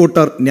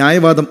ഇക്കൂട്ടർ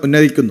ന്യായവാദം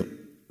ഉന്നയിക്കുന്നു.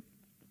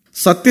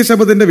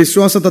 സത്യശബദിൻ്റെ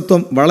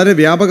വിശ്വാസതത്വം വളരെ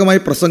വ്യാപകമായി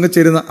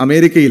പ്രസംഗിച്ചിരുന്ന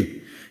അമേരിക്കയിൽ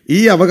ഈ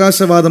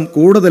അവകാശവാദം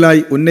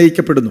കൂടുതലായി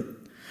ഉന്നയിക്കപ്പെടുന്നു.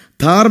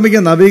 ധാർമ്മിക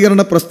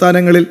നവീകരണ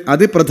പ്രസ്ഥാനങ്ങളിൽ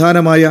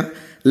അതിപ്രധാനമായ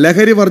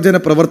ലഹരിവർജന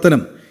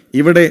പ്രവർത്തനം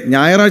ഇവിടെ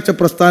ഞായറാഴ്ച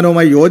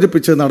പ്രസ്ഥാനവുമായി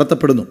യോജിപ്പിച്ച്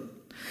നടത്തപ്പെടുന്നു.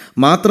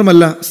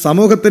 മാത്രമല്ല,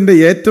 സമൂഹത്തിൻ്റെ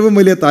ഏറ്റവും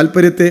വലിയ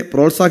താൽപ്പര്യത്തെ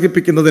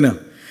പ്രോത്സാഹിപ്പിക്കുന്നതിന്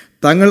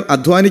തങ്ങൾ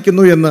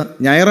അധ്വാനിക്കുന്നു എന്ന്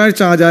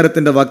ഞായറാഴ്ച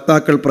ആചാരത്തിൻ്റെ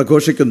വക്താക്കൾ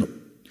പ്രഘോഷിക്കുന്നു.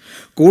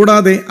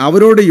 കൂടാതെ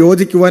അവരോട്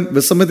യോജിക്കുവാൻ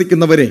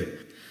വിസമ്മതിക്കുന്നവരെ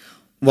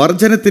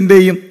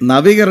വർജനത്തിൻ്റെയും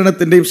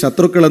നവീകരണത്തിൻ്റെയും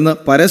ശത്രുക്കളെന്ന്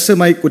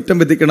പരസ്യമായി കുറ്റം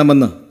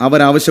വിധിക്കണമെന്ന്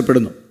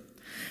അവരാവശ്യപ്പെടുന്നു.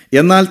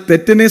 എന്നാൽ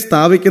തെറ്റിനെ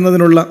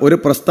സ്ഥാപിക്കുന്നതിനുള്ള ഒരു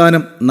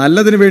പ്രസ്ഥാനം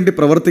നല്ലതിനു വേണ്ടി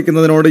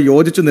പ്രവർത്തിക്കുന്നതിനോട്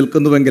യോജിച്ചു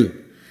നിൽക്കുന്നുവെങ്കിൽ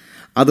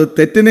അത്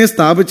തെറ്റിനെ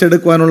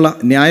സ്ഥാപിച്ചെടുക്കുവാനുള്ള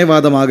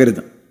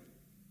ന്യായവാദമാകരുത്.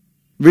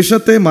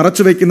 വിഷത്തെ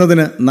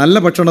മറച്ചുവെക്കുന്നതിന് നല്ല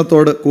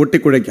ഭക്ഷണത്തോട്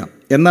കൂട്ടിക്കുഴയ്ക്കാം,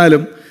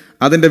 എന്നാലും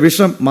അതിൻ്റെ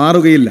വിഷം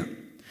മാറുകയില്ല.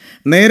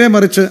 നേരെ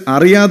മറിച്ച്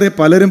അറിയാതെ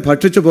പലരും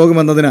ഭക്ഷിച്ചു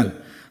പോകുമെന്നതിനാൽ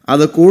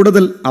അത്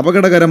കൂടുതൽ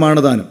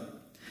അപകടകരമാണ് താനും.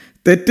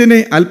 തെറ്റിനെ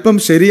അല്പം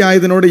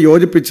ശരിയായതിനോട്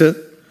യോജിപ്പിച്ച്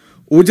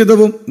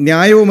ഉചിതവും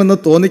ന്യായവുമെന്ന്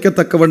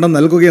തോന്നിക്കത്തക്കവണ്ണം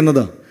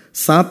നൽകുകയെന്നത്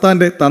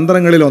സാത്താൻ്റെ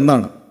തന്ത്രങ്ങളിൽ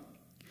ഒന്നാണ്.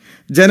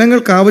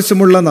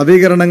 ജനങ്ങൾക്കാവശ്യമുള്ള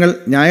നവീകരണങ്ങൾ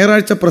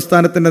ഞായറാഴ്ച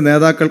പ്രസ്ഥാനത്തിൻ്റെ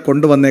നേതാക്കൾ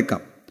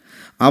കൊണ്ടുവന്നേക്കാം.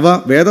 അവ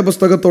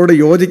വേദപുസ്തകത്തോട്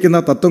യോജിക്കുന്ന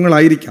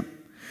തത്വങ്ങളായിരിക്കാം.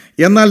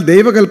 എന്നാൽ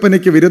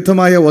ദൈവകൽപ്പനയ്ക്ക്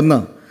വിരുദ്ധമായ ഒന്ന്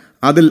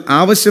അതിൽ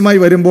ആവശ്യമായി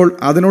വരുമ്പോൾ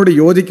അതിനോട്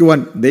യോജിക്കുവാൻ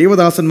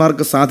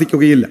ദൈവദാസന്മാർക്ക്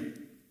സാധിക്കുകയില്ല.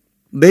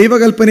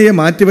 ദൈവകൽപ്പനയെ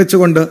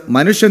മാറ്റിവെച്ചുകൊണ്ട്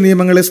മനുഷ്യ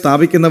നിയമങ്ങളെ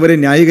സ്ഥാപിക്കുന്നവരെ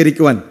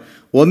ന്യായീകരിക്കുവാൻ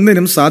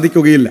ഒന്നിനും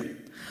സാധിക്കുകയില്ല.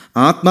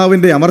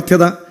 ആത്മാവിൻ്റെ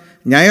അമർത്യത,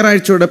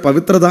 ഞായറാഴ്ചയുടെ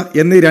പവിത്രത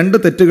എന്നീ രണ്ട്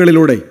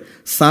തെറ്റുകളിലൂടെ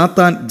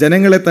സാത്താൻ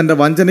ജനങ്ങളെ തൻ്റെ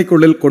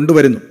വഞ്ചനയ്ക്കുള്ളിൽ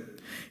കൊണ്ടുവരുന്നു.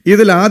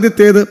 ഇതിൽ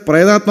ആദ്യത്തേത്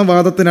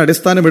പ്രേതാത്മവാദത്തിന്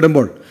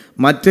അടിസ്ഥാനമിടുമ്പോൾ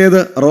മറ്റേത്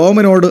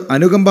റോമിനോട്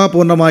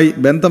അനുകമ്പാപൂർണമായി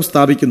ബന്ധം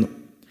സ്ഥാപിക്കുന്നു.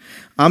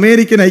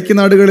 അമേരിക്കൻ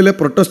ഐക്യനാടുകളിലെ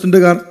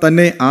പ്രൊട്ടസ്റ്റന്റുകാർ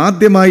തന്നെ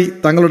ആദ്യമായി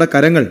തങ്ങളുടെ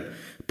കരങ്ങൾ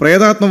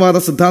പ്രേതാത്മവാദ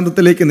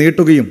സിദ്ധാന്തത്തിലേക്ക്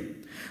നീട്ടുകയും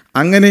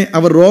അങ്ങനെ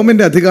അവർ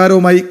റോമിൻ്റെ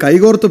അധികാരവുമായി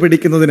കൈകോർത്തു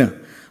പിടിക്കുന്നതിന്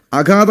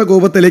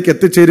അഗാധകൂപത്തിലേക്ക്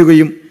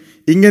എത്തിച്ചേരുകയും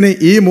ഇങ്ങനെ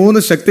ഈ മൂന്ന്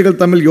ശക്തികൾ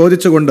തമ്മിൽ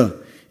യോജിച്ചുകൊണ്ട്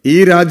ഈ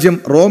രാജ്യം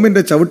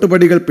റോമിൻ്റെ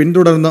ചവിട്ടുപടികൾ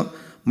പിന്തുടർന്ന്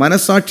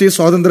മനസ്സാക്ഷി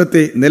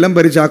സ്വാതന്ത്ര്യത്തെ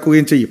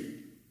നിലംപരിചാക്കുകയും ചെയ്യും.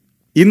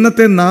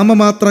 ഇന്നത്തെ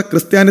നാമമാത്ര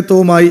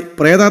ക്രിസ്ത്യാനിത്വവുമായി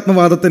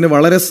പ്രേതാത്മവാദത്തിന്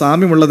വളരെ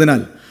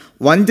സാമ്യമുള്ളതിനാൽ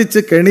വഞ്ചിച്ച്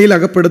കെണിയിൽ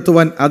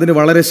അകപ്പെടുത്തുവാൻ അതിന്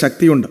വളരെ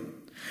ശക്തിയുണ്ട്.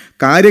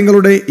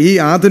 കാര്യങ്ങളുടെ ഈ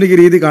ആധുനിക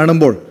രീതി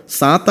കാണുമ്പോൾ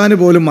സാത്താന്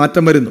പോലും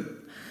മാറ്റം വരുന്നു.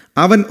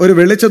 അവൻ ഒരു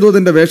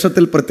വെളിച്ചദൂതന്റെ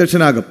വേഷത്തിൽ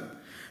പ്രത്യക്ഷനാകും.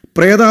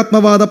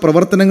 പ്രേതാത്മവാദ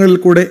പ്രവർത്തനങ്ങളിൽ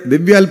കൂടെ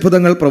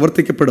ദിവ്യാത്ഭുതങ്ങൾ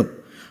പ്രവർത്തിക്കപ്പെടും.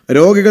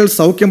 രോഗികൾ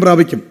സൗഖ്യം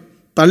പ്രാപിക്കും.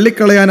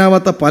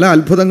 തള്ളിക്കളയാനാവാത്ത പല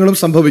അത്ഭുതങ്ങളും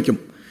സംഭവിക്കും.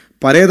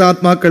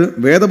 പരേതാത്മാക്കൾ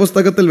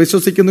വേദപുസ്തകത്തിൽ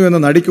വിശ്വസിക്കുന്നു എന്ന്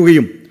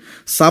നടിക്കുകയും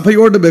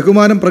സഭയോട്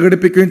ബഹുമാനം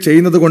പ്രകടിപ്പിക്കുകയും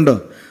ചെയ്യുന്നതുകൊണ്ട്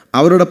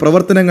അവരുടെ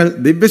പ്രവർത്തനങ്ങൾ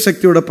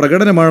ദിവ്യശക്തിയുടെ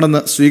പ്രകടനമാണെന്ന്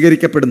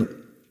സ്വീകരിക്കപ്പെടുന്നു.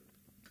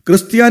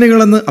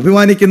 ക്രിസ്ത്യാനികളെന്ന്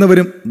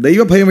അഭിമാനിക്കുന്നവരും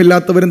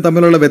ദൈവഭയമില്ലാത്തവരും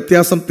തമ്മിലുള്ള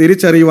വ്യത്യാസം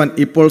തിരിച്ചറിയുവാൻ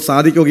ഇപ്പോൾ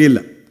സാധിക്കുകയില്ല.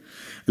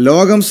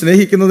 ലോകം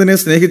സ്നേഹിക്കുന്നതിനെ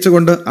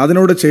സ്നേഹിച്ചുകൊണ്ട്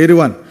അതിനോട്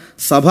ചേരുവാൻ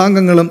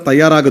സഭാംഗങ്ങളും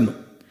തയ്യാറാകുന്നു.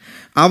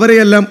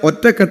 അവരെയെല്ലാം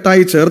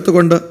ഒറ്റക്കെട്ടായി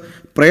ചേർത്തുകൊണ്ട്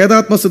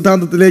പ്രേതാത്മ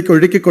സിദ്ധാന്തത്തിലേക്ക്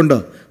ഒഴുക്കിക്കൊണ്ട്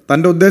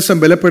തൻ്റെ ഉദ്ദേശം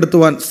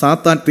ബലപ്പെടുത്തുവാൻ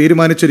സാത്താൻ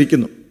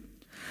തീരുമാനിച്ചിരിക്കുന്നു.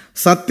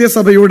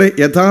 സത്യസഭയുടെ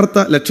യഥാർത്ഥ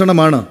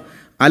ലക്ഷണമാണ്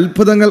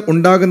അത്ഭുതങ്ങൾ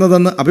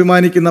ഉണ്ടാകുന്നതെന്ന്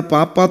അഭിമാനിക്കുന്ന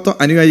പാപ്പാത്വ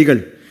അനുയായികൾ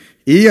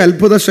ഈ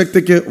അത്ഭുത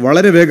ശക്തിക്ക്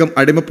വളരെ വേഗം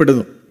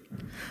അടിമപ്പെടുന്നു.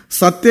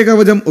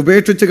 സത്യകവചം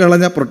ഉപേക്ഷിച്ച്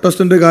കളഞ്ഞ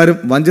പ്രൊട്ടസ്റ്റന്റുകാരും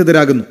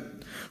വഞ്ചിതരാകുന്നു.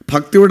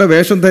 ഭക്തിയുടെ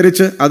വേഷം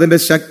ധരിച്ച് അതിൻ്റെ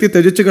ശക്തി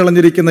ത്യജിച്ചു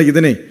കളഞ്ഞിരിക്കുന്ന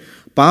ഇതിനെ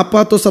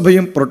പാപ്പാത്വ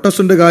സഭയും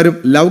പ്രൊട്ടസ്റ്റന്റുകാരും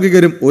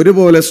ലൗകികരും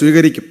ഒരുപോലെ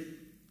സ്വീകരിക്കും.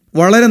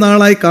 വളരെ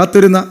നാളായി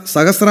കാത്തിരുന്ന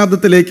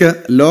സഹസ്രാബ്ദത്തിലേക്ക്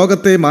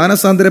ലോകത്തെ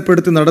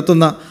മാനസാന്തരപ്പെടുത്തി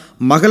നടത്തുന്ന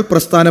മഹൽ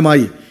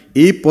പ്രസ്ഥാനമായി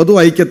ഈ പൊതു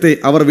ഐക്യത്തെ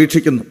അവർ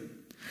വീക്ഷിക്കുന്നു.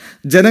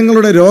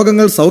 ജനങ്ങളുടെ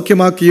രോഗങ്ങൾ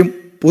സൗഖ്യമാക്കിയും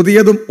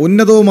പുതിയതും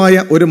ഉന്നതവുമായ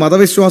ഒരു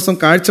മതവിശ്വാസം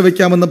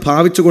കാഴ്ചവെക്കാമെന്ന്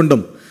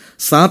ഭാവിച്ചുകൊണ്ടും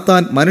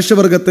സാത്താൻ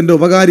മനുഷ്യവർഗത്തിൻ്റെ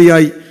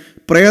ഉപകാരിയായി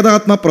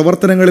പ്രേതാത്മ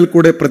പ്രവർത്തനങ്ങളിൽ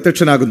കൂടെ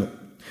പ്രത്യക്ഷനാകുന്നു.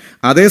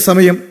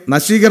 അതേസമയം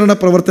നശീകരണ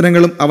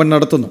പ്രവർത്തനങ്ങളും അവൻ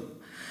നടത്തുന്നു.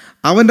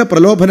 അവൻ്റെ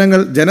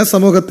പ്രലോഭനങ്ങൾ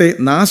ജനസമൂഹത്തെ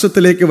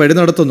നാശത്തിലേക്ക് വഴി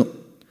നടത്തുന്നു.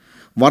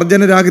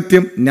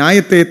 വർജനരാഹിത്യം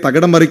ന്യായത്തെ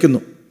തകിടം മറിക്കുന്നു.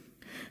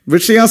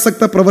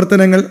 വിഷയാസക്ത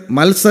പ്രവർത്തനങ്ങൾ,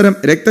 മത്സരം,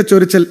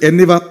 രക്തച്ചൊരിച്ചൽ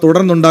എന്നിവ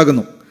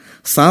തുടർന്നുണ്ടാകുന്നു.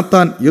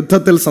 സാത്താൻ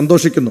യുദ്ധത്തിൽ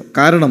സന്തോഷിക്കുന്നു.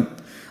 കാരണം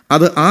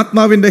അത്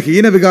ആത്മാവിൻ്റെ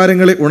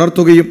ഹീനവികാരങ്ങളെ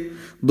ഉണർത്തുകയും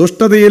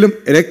ദുഷ്ടതയിലും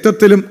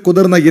രക്തത്തിലും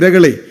കുതിർന്ന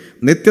ഇരകളെ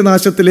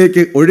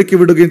നിത്യനാശത്തിലേക്ക്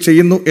ഒഴുക്കിവിടുകയും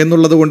ചെയ്യുന്നു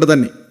എന്നുള്ളത് കൊണ്ട്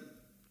തന്നെ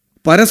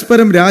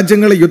പരസ്പരം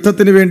രാജ്യങ്ങളെ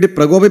യുദ്ധത്തിന് വേണ്ടി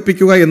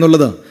പ്രകോപിപ്പിക്കുക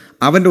എന്നുള്ളത്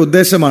അവൻ്റെ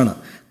ഉദ്ദേശമാണ്.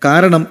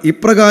 കാരണം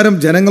ഇപ്രകാരം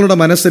ജനങ്ങളുടെ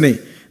മനസ്സിനെ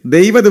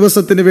ദൈവ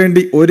ദിവസത്തിന്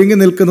വേണ്ടി ഒരുങ്ങി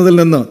നിൽക്കുന്നതിൽ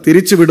നിന്ന്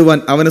തിരിച്ചുവിടുവാൻ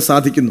അവന്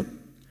സാധിക്കുന്നു.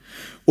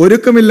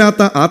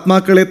 ഒരുക്കമില്ലാത്ത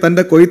ആത്മാക്കളെ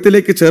തൻ്റെ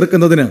കൊയ്ത്തിലേക്ക്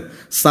ചേർക്കുന്നതിന്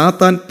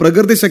സാത്താൻ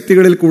പ്രകൃതി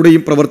ശക്തികളിൽ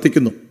കൂടിയും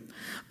പ്രവർത്തിക്കുന്നു.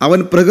 അവൻ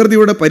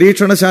പ്രകൃതിയുടെ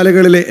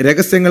പരീക്ഷണശാലകളിലെ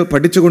രഹസ്യങ്ങൾ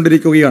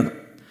പഠിച്ചുകൊണ്ടിരിക്കുകയാണ്.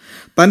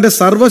 തൻ്റെ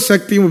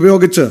സർവ്വശക്തിയും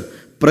ഉപയോഗിച്ച്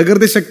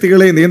പ്രകൃതി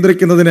ശക്തികളെ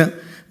നിയന്ത്രിക്കുന്നതിന്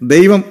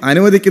ദൈവം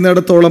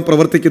അനുവദിക്കുന്നിടത്തോളം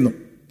പ്രവർത്തിക്കുന്നു.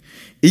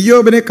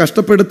 ഇയ്യോബിനെ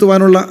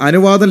കഷ്ടപ്പെടുത്തുവാനുള്ള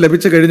അനുവാദം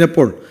ലഭിച്ചു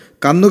കഴിഞ്ഞപ്പോൾ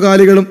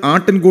കന്നുകാലികളും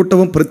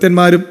ആട്ടിൻകൂട്ടവും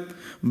ഭൃത്യന്മാരും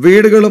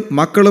വീടുകളും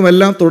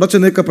മക്കളുമെല്ലാം തുടച്ചു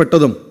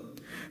നീക്കപ്പെട്ടതും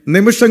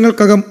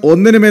നിമിഷങ്ങൾക്കകം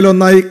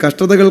ഒന്നിനുമേലൊന്നായി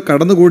കഷ്ടതകൾ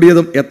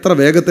കടന്നുകൂടിയതും എത്ര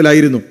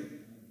വേഗത്തിലായിരുന്നു.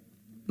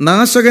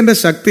 നാശകന്റെ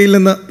ശക്തിയിൽ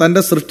നിന്ന്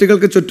തൻ്റെ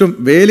സൃഷ്ടികൾക്ക് ചുറ്റും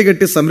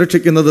വേലികെട്ടി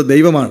സംരക്ഷിക്കുന്നത്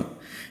ദൈവമാണ്.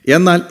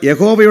 എന്നാൽ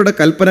യഹോവയുടെ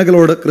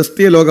കൽപ്പനകളോട്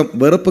ക്രിസ്തീയ ലോകം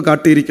വെറുപ്പ്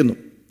കാട്ടിയിരിക്കുന്നു.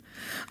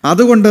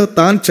 അതുകൊണ്ട്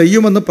താൻ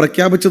ചെയ്യുമെന്ന്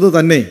പ്രഖ്യാപിച്ചത്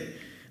തന്നെ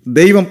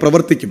ദൈവം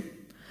പ്രവർത്തിക്കും.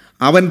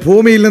 അവൻ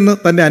ഭൂമിയിൽ നിന്ന്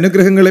തൻ്റെ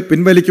അനുഗ്രഹങ്ങളെ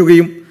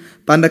പിൻവലിക്കുകയും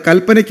തൻ്റെ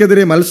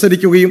കൽപ്പനയ്ക്കെതിരെ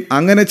മത്സരിക്കുകയും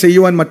അങ്ങനെ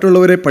ചെയ്യുവാൻ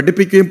മറ്റുള്ളവരെ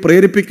പഠിപ്പിക്കുകയും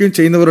പ്രേരിപ്പിക്കുകയും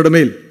ചെയ്യുന്നവരുടെ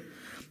മേൽ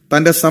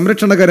തൻ്റെ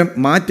സംരക്ഷണകരം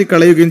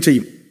മാറ്റിക്കളയുകയും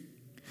ചെയ്യും.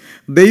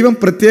 ദൈവം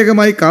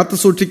പ്രത്യേകമായി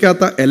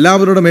കാത്തുസൂക്ഷിക്കാത്ത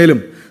എല്ലാവരുടെ മേലും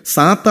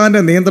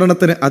സാത്താൻ്റെ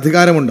നിയന്ത്രണത്തിന്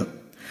അധികാരമുണ്ട്.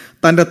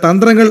 തൻ്റെ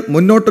തന്ത്രങ്ങൾ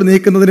മുന്നോട്ട്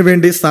നീക്കുന്നതിന്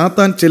വേണ്ടി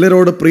സാത്താൻ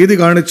ചിലരോട് പ്രീതി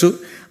കാണിച്ചു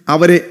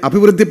അവരെ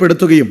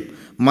അഭിവൃദ്ധിപ്പെടുത്തുകയും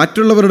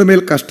മറ്റുള്ളവരുടെ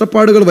മേൽ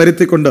കഷ്ടപ്പാടുകൾ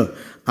വരുത്തിക്കൊണ്ട്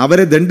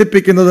അവരെ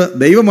ദണ്ഡിപ്പിക്കുന്നത്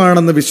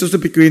ദൈവമാണെന്ന്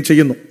വിശ്വസിപ്പിക്കുകയും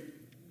ചെയ്യുന്നു.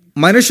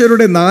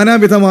 മനുഷ്യരുടെ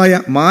നാനാവിധമായ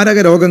മാരക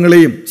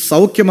രോഗങ്ങളെയും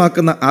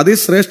സൗഖ്യമാക്കുന്ന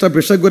അതിശ്രേഷ്ഠ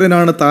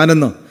ഭിഷഗ്വരനാണ്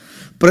താനെന്ന്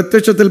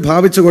പ്രത്യക്ഷത്തിൽ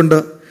ഭാവിച്ചുകൊണ്ട്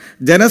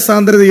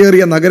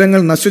ജനസാന്ദ്രതയേറിയ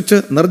നഗരങ്ങൾ നശിച്ച്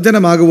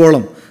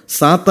നിർജ്ജനമാകുവോളം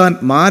സാത്താൻ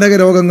മാരക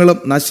രോഗങ്ങളും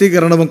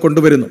നശീകരണവും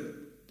കൊണ്ടുവരുന്നു.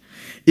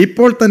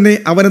 ഇപ്പോൾ തന്നെ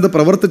അവനത്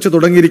പ്രവർത്തിച്ചു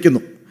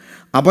തുടങ്ങിയിരിക്കുന്നു.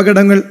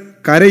 അപകടങ്ങൾ,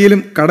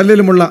 കരയിലും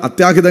കടലിലുമുള്ള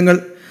അത്യാഹിതങ്ങൾ,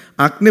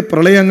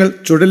 അഗ്നിപ്രളയങ്ങൾ,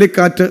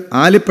 ചുഴലിക്കാറ്റ്,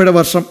 ആലിപ്പഴ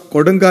വർഷം,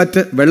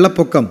 കൊടുങ്കാറ്റ്,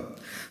 വെള്ളപ്പൊക്കം,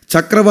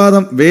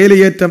 ചക്രവാതം,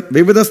 വേലിയേറ്റം,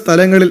 വിവിധ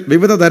സ്ഥലങ്ങളിൽ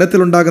വിവിധ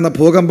തരത്തിലുണ്ടാകുന്ന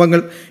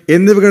ഭൂകമ്പങ്ങൾ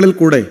എന്നിവകളിൽ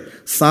കൂടെ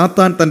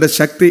സാത്താൻ തൻ്റെ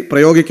ശക്തി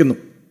പ്രയോഗിക്കുന്നു.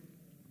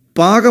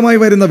 പാകമായി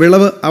വരുന്ന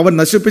വിളവ് അവൻ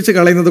നശിപ്പിച്ച്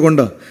കളയുന്നത്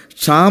കൊണ്ട്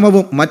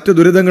ക്ഷാമവും മറ്റു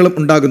ദുരിതങ്ങളും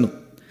ഉണ്ടാകുന്നു.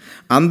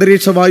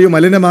 അന്തരീക്ഷവായു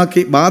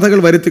മലിനമാക്കി ബാധകൾ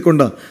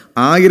വരുത്തിക്കൊണ്ട്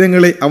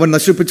ആയിരങ്ങളെ അവൻ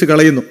നശിപ്പിച്ച്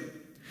കളയുന്നു.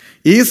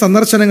 ഈ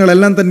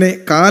സന്ദർശനങ്ങളെല്ലാം തന്നെ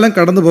കാലം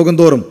കടന്നു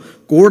പോകുന്തോറും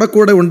കൂടെ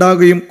കൂടെ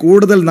ഉണ്ടാകുകയും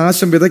കൂടുതൽ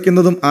നാശം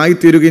വിതയ്ക്കുന്നതും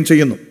ആയിത്തീരുകയും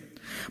ചെയ്യുന്നു.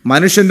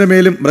 മനുഷ്യന്റെ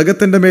മേലും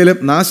മൃഗത്തിന്റെ മേലും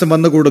നാശം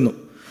വന്നുകൂടുന്നു.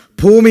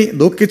 ഭൂമി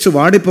ദുഃഖിച്ചു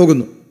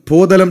വാടിപ്പോകുന്നു.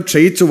 ഭൂതലം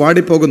ക്ഷയിച്ചു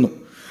വാടിപ്പോകുന്നു.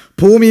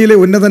 ഭൂമിയിലെ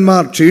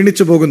ഉന്നതന്മാർ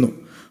ക്ഷീണിച്ചു പോകുന്നു.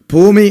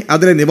 ഭൂമി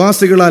അതിലെ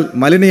നിവാസികളാൽ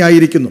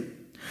മലിനയായിരിക്കുന്നു.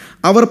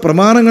 അവർ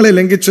പ്രമാണങ്ങളെ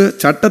ലംഘിച്ച്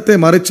ചട്ടത്തെ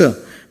മറിച്ച്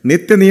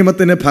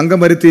നിത്യനിയമത്തിന് ഭംഗം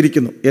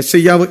വരുത്തിയിരിക്കുന്നു.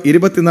 യെശയ്യാവ്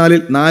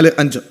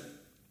 24:4-5.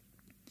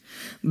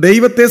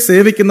 ദൈവത്തെ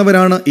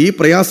സേവിക്കുന്നവരാണ് ഈ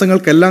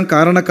പ്രയാസങ്ങൾക്കെല്ലാം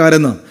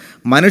കാരണക്കാരെന്ന്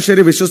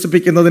മനുഷ്യരെ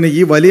വിശ്വസിപ്പിക്കുന്നതിന്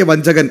ഈ വലിയ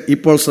വഞ്ചകൻ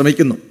ഇപ്പോൾ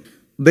ശ്രമിക്കുന്നു.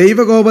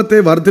 ദൈവകോപത്തെ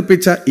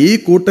വർദ്ധിപ്പിച്ച ഈ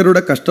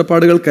കൂട്ടരുടെ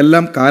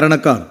കഷ്ടപ്പാടുകൾക്കെല്ലാം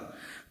കാരണക്കാർ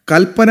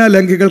കൽപ്പനാ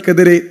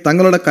ലംഘികൾക്കെതിരെ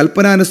തങ്ങളുടെ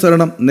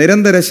കൽപ്പനാനുസരണം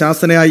നിരന്തര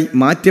ശാസനയായി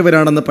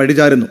മാറ്റിയവരാണെന്ന്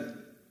പഴിചാരുന്നു.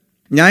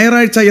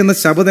 ഞായറാഴ്ച എന്ന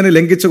ശബദനെ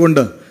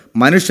ലംഘിച്ചുകൊണ്ട്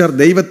മനുഷ്യർ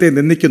ദൈവത്തെ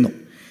നിന്ദിക്കുന്നു.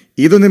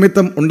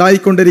 ഇതുനിമിത്തം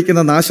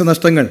ഉണ്ടായിക്കൊണ്ടിരിക്കുന്ന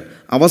നാശനഷ്ടങ്ങൾ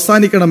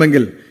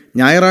അവസാനിക്കണമെങ്കിൽ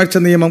ഞായറാഴ്ച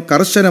നിയമം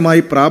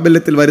കർശനമായി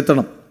പ്രാബല്യത്തിൽ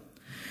വരുത്തണം.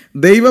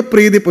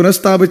 ദൈവപ്രീതി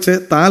പുനഃസ്ഥാപിച്ച്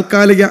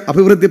താൽക്കാലിക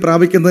അഭിവൃദ്ധി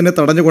പ്രാപിക്കുന്നതിനെ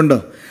തടഞ്ഞുകൊണ്ട്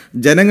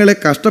ജനങ്ങളെ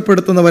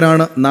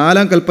കഷ്ടപ്പെടുത്തുന്നവരാണ്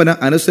 4-ാം കൽപ്പന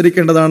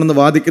അനുസരിക്കേണ്ടതാണെന്ന്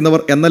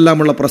വാദിക്കുന്നവർ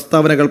എന്നെല്ലാമുള്ള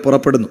പ്രസ്താവനകൾ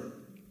പുറപ്പെടുന്നു.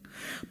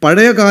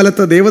 പഴയ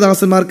കാലത്ത്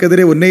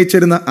ദേവദാസന്മാർക്കെതിരെ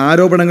ഉന്നയിച്ചിരുന്ന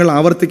ആരോപണങ്ങൾ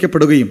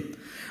ആവർത്തിക്കപ്പെടുകയും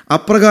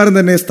അപ്രകാരം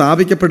തന്നെ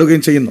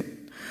സ്ഥാപിക്കപ്പെടുകയും ചെയ്യുന്നു.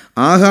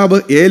 ആഹാബ്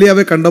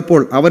ഏലിയാവെ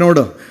കണ്ടപ്പോൾ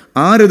അവനോട്,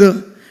 ആരിത്,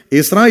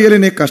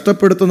 ഇസ്രായേലിനെ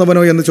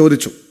കഷ്ടപ്പെടുത്തുന്നവനോ എന്ന്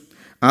ചോദിച്ചു.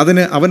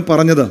 അതിന് അവൻ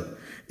പറഞ്ഞത്,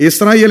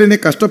 ഇസ്രായേലിനെ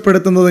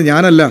കഷ്ടപ്പെടുത്തുന്നത്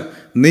ഞാനല്ല,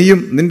 നീയും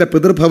നിന്റെ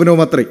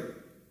പിതൃഭവനവുമത്രേ.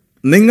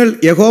 നിങ്ങൾ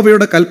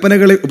യഹോവയുടെ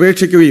കൽപ്പനകളെ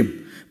ഉപേക്ഷിക്കുകയും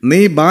നീ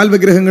ബാൽ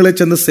വിഗ്രഹങ്ങളെ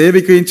ചെന്ന്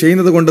സേവിക്കുകയും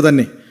ചെയ്യുന്നത് കൊണ്ട്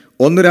തന്നെ.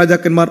 1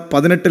 രാജാക്കന്മാർ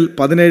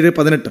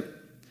 18:17-18.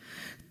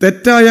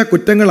 തെറ്റായ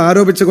കുറ്റങ്ങൾ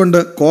ആരോപിച്ചുകൊണ്ട്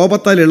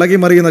കോപത്താൽ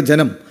ഇളകിമറിയുന്ന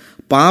ജനം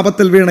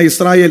പാപത്തിൽ വീണ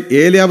ഇസ്രായേൽ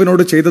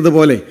ഏലിയാവിനോട്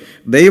ചെയ്തതുപോലെ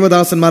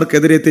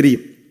ദൈവദാസന്മാർക്കെതിരെ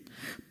തിരിയും.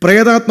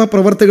 പ്രേതാത്മ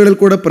പ്രവർത്തികളിൽ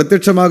കൂടെ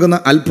പ്രത്യക്ഷമാകുന്ന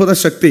അത്ഭുത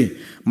ശക്തി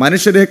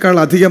മനുഷ്യരെക്കാൾ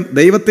അധികം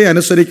ദൈവത്തെ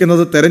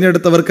അനുസരിക്കുന്നത്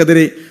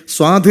തെരഞ്ഞെടുത്തവർക്കെതിരെ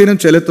സ്വാധീനം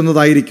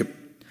ചെലുത്തുന്നതായിരിക്കും.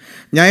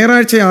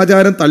 ഞായറാഴ്ച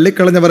ആചാരം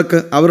തള്ളിക്കളഞ്ഞവർക്ക്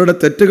അവരുടെ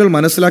തെറ്റുകൾ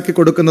മനസ്സിലാക്കി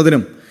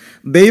കൊടുക്കുന്നതിനും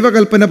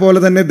ദൈവകൽപ്പന പോലെ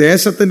തന്നെ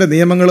ദേശത്തിന്റെ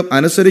നിയമങ്ങളും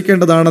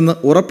അനുസരിക്കേണ്ടതാണെന്ന്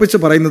ഉറപ്പിച്ചു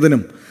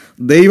പറയുന്നതിനും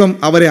ദൈവം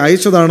അവരെ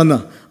അയച്ചതാണെന്ന്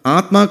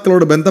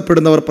ആത്മാക്കളോട്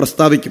ബന്ധപ്പെടുന്നവർ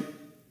പ്രസ്താവിക്കും.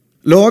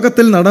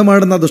 ലോകത്തിൽ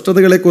നടമാടുന്ന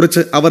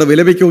ദുഷ്ടതകളെക്കുറിച്ച് അവർ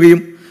വിലപിക്കുകയും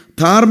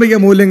ധാർമ്മിക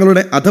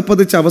മൂല്യങ്ങളുടെ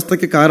അധപ്പതിച്ച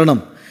അവസ്ഥയ്ക്ക് കാരണം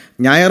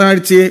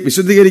ഞായറാഴ്ചയെ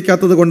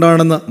വിശുദ്ധീകരിക്കാത്തത്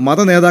കൊണ്ടാണെന്ന്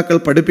മതനേതാക്കൾ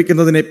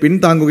പഠിപ്പിക്കുന്നതിനെ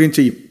പിന്താങ്ങുകയും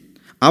ചെയ്യും.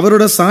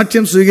 അവരുടെ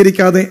സാക്ഷ്യം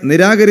സ്വീകരിക്കാതെ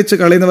നിരാകരിച്ച്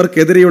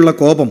കളയുന്നവർക്കെതിരെയുള്ള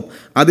കോപം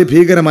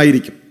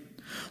അതിഭീകരമായിരിക്കും.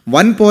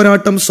 വൻ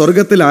പോരാട്ടം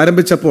സ്വർഗത്തിൽ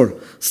ആരംഭിച്ചപ്പോൾ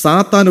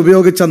സാത്താൻ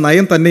ഉപയോഗിച്ച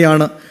നയം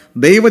തന്നെയാണ്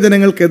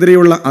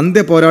ദൈവജനങ്ങൾക്കെതിരെയുള്ള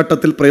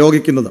അന്ത്യപോരാട്ടത്തിൽ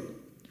പ്രയോഗിക്കുന്നത്.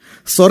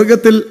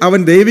 സ്വർഗത്തിൽ അവൻ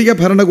ദൈവിക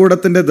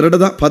ഭരണകൂടത്തിന്റെ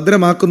ദൃഢത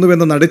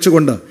ഭദ്രമാക്കുന്നുവെന്ന്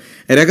നടിച്ചുകൊണ്ട്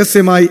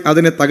രഹസ്യമായി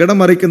അതിനെ തകിടം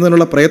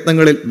മറിക്കുന്നതിനുള്ള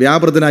പ്രയത്നങ്ങളിൽ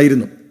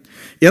വ്യാപൃതനായിരുന്നു.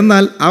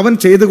 എന്നാൽ അവൻ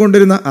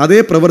ചെയ്തുകൊണ്ടിരുന്ന അതേ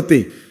പ്രവൃത്തി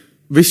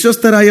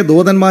വിശ്വസ്തരായ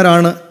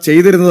ദൂതന്മാരാണ്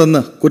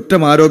ചെയ്തിരുന്നതെന്ന്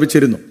കുറ്റം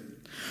ആരോപിച്ചിരുന്നു.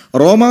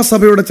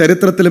 റോമാസഭയുടെ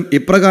ചരിത്രത്തിലും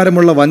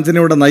ഇപ്രകാരമുള്ള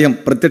വഞ്ചനയുടെ നയം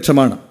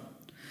പ്രത്യക്ഷമാണ്.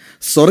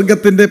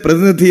 സ്വർഗത്തിന്റെ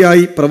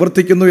പ്രതിനിധിയായി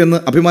പ്രവർത്തിക്കുന്നു എന്ന്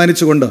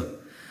അഭിമാനിച്ചുകൊണ്ട്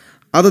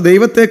അത്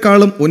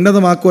ദൈവത്തെക്കാളും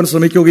ഉന്നതമാക്കുവാൻ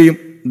ശ്രമിക്കുകയും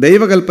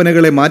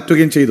ദൈവകൽപ്പനകളെ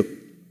മാറ്റുകയും ചെയ്തു.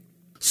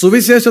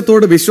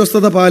 സുവിശേഷത്തോട്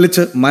വിശ്വസ്തത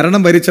പാലിച്ച്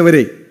മരണം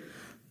വരിച്ചവരെ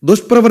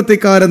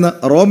ദുഷ്പ്രവൃത്തിക്കാരെന്ന്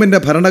റോമിന്റെ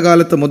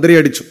ഭരണകാലത്ത്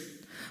മുദ്രയടിച്ചു.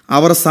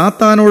 അവർ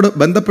സാത്താനോട്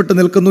ബന്ധപ്പെട്ട്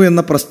നിൽക്കുന്നു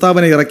എന്ന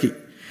പ്രസ്താവന ഇറക്കി.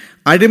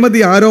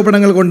 അഴിമതി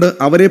ആരോപണങ്ങൾ കൊണ്ട്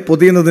അവരെ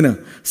പൊതിയുന്നതിന്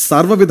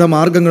സർവ്വവിധ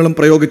മാർഗങ്ങളും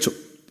പ്രയോഗിച്ചു.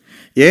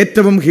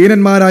 ഏറ്റവും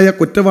ഹീനന്മാരായ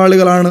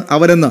കുറ്റവാളികളാണ്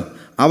അവരെന്ന്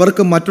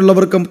അവർക്കും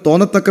മറ്റുള്ളവർക്കും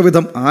തോന്നത്തക്ക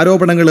വിധം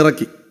ആരോപണങ്ങൾ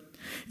ഇറക്കി.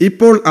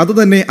 ഇപ്പോൾ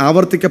അതുതന്നെ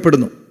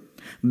ആവർത്തിക്കപ്പെടുന്നു.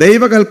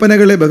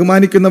 ദൈവകൽപ്പനകളെ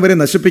ബഹുമാനിക്കുന്നവരെ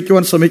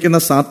നശിപ്പിക്കുവാൻ ശ്രമിക്കുന്ന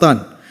സാത്താൻ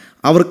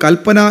അവർ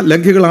കൽപ്പനാ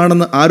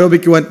ലംഘികളാണെന്ന്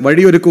ആരോപിക്കുവാൻ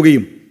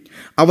വഴിയൊരുക്കുകയും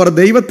അവർ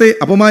ദൈവത്തെ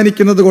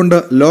അപമാനിക്കുന്നത് കൊണ്ട്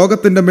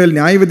ലോകത്തിന്റെ മേൽ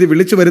ന്യായവിധി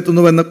വിളിച്ചു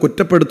വരുത്തുന്നുവെന്ന്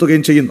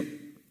കുറ്റപ്പെടുത്തുകയും ചെയ്യുന്നു.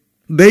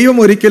 ദൈവം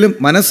ഒരിക്കലും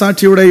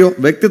മനസാക്ഷിയുടെയോ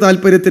വ്യക്തി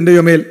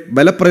താൽപര്യത്തിൻ്റെയോ മേൽ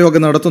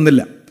ബലപ്രയോഗം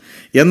നടത്തുന്നില്ല.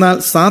 എന്നാൽ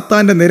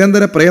സാത്താന്റെ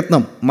നിരന്തര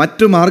പ്രയത്നം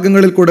മറ്റു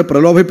മാർഗങ്ങളിൽ കൂടെ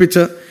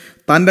പ്രലോഭിപ്പിച്ച്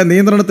തന്റെ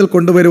നിയന്ത്രണത്തിൽ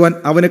കൊണ്ടുവരുവാൻ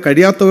അവന്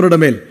കഴിയാത്തവരുടെ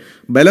മേൽ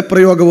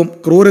ബലപ്രയോഗവും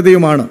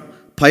ക്രൂരതയുമാണ്.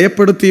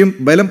 ഭയപ്പെടുത്തിയും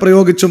ബലം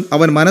പ്രയോഗിച്ചും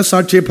അവൻ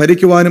മനസാക്ഷിയെ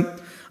ഭരിക്കുവാനും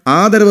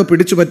ആദരവ്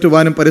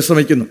പിടിച്ചുപറ്റുവാനും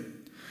പരിശ്രമിക്കുന്നു.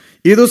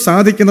 ഇതു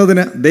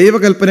സാധിക്കുന്നതിന്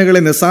ദൈവകൽപ്പനകളെ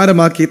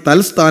നിസ്സാരമാക്കി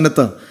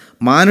തൽസ്ഥാനത്ത്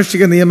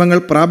മാനുഷിക നിയമങ്ങൾ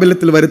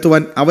പ്രാബല്യത്തിൽ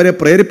വരുത്തുവാൻ അവരെ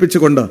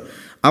പ്രേരിപ്പിച്ചുകൊണ്ട്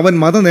അവൻ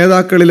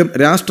മതനേതാക്കളിലും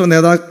രാഷ്ട്ര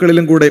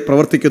നേതാക്കളിലും കൂടെ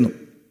പ്രവർത്തിക്കുന്നു.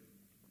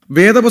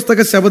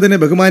 വേദപുസ്തക ശബദിനെ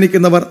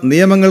ബഹുമാനിക്കുന്നവർ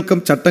നിയമങ്ങൾക്കും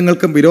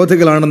ചട്ടങ്ങൾക്കും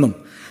വിരോധികളാണെന്നും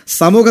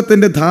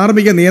സമൂഹത്തിന്റെ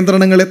ധാർമ്മിക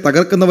നിയന്ത്രണങ്ങളെ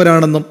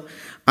തകർക്കുന്നവരാണെന്നും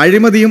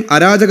അഴിമതിയും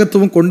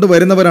അരാജകത്വവും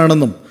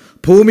കൊണ്ടുവരുന്നവരാണെന്നും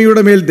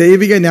ഭൂമിയുടെ മേൽ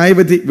ദൈവിക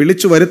ന്യായവിധി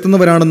വിളിച്ചു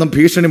വരുത്തുന്നവരാണെന്നും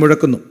ഭീഷണി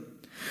മുഴക്കുന്നു.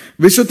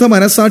 വിശുദ്ധ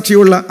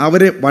മനസ്സാക്ഷിയുള്ള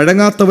അവരെ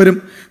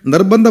വഴങ്ങാത്തവരും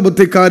നിർബന്ധ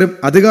ബുദ്ധിക്കാരും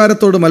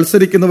അധികാരത്തോട്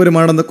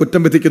മത്സരിക്കുന്നവരുമാണെന്ന്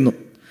കുറ്റം വിധിക്കുന്നു.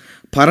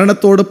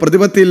 ഭരണത്തോട്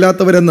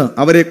പ്രതിപത്തിയില്ലാത്തവരെന്ന്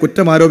അവരെ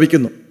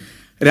കുറ്റമാരോപിക്കുന്നു.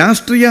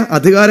 രാഷ്ട്രീയ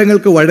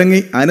അധികാരങ്ങൾക്ക്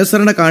വഴങ്ങി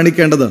അനുസരണ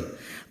കാണിക്കേണ്ടത്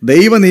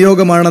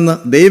ദൈവനിയോഗമാണെന്ന്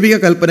ദൈവിക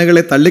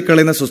കൽപ്പനകളെ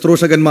തള്ളിക്കളയുന്ന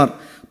ശുശ്രൂഷകന്മാർ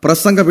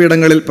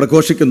പ്രസംഗപീഠങ്ങളിൽ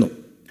പ്രഘോഷിക്കുന്നു.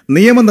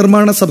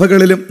 നിയമനിർമ്മാണ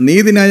സഭകളിലും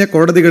നീതിന്യായ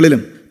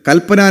കോടതികളിലും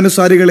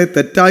കൽപ്പനാനുസാരികളെ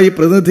തെറ്റായി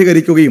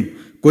പ്രതിനിധീകരിക്കുകയും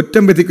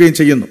കുറ്റം വിധിക്കുകയും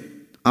ചെയ്യുന്നു.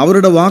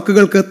 അവരുടെ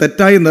വാക്കുകൾക്ക്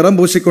തെറ്റായി നിറം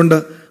പൂശിക്കൊണ്ട്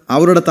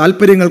അവരുടെ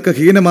താൽപ്പര്യങ്ങൾക്ക്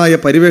ഹീനമായ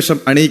പരിവേഷം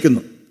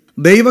അണിയിക്കുന്നു.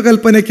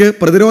 ദൈവകൽപ്പനയ്ക്ക്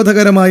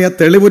പ്രതിരോധകരമായ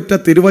തെളിവുറ്റ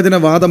തിരുവചന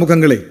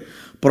വാദമുഖങ്ങളെ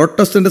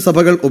പ്രൊട്ടസ്റ്റന്റ്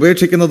സഭകൾ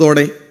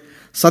ഉപേക്ഷിക്കുന്നതോടെ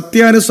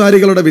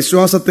സത്യാനുസാരികളുടെ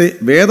വിശ്വാസത്തെ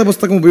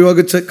വേദപുസ്തകം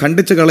ഉപയോഗിച്ച്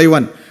ഖണ്ഡിച്ചു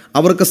കളയുവാൻ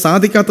അവർക്ക്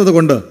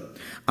സാധിക്കാത്തതുകൊണ്ട്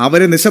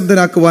അവരെ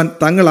നിശബ്ദരാക്കുവാൻ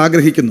തങ്ങൾ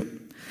ആഗ്രഹിക്കുന്നു.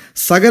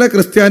 സകല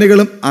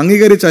ക്രിസ്ത്യാനികളും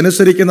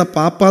അംഗീകരിച്ചനുസരിക്കുന്ന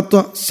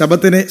പാപ്പാത്വ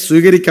ശബത്തിനെ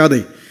സ്വീകരിക്കാതെ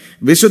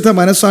വിശുദ്ധ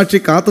മനസ്സാക്ഷി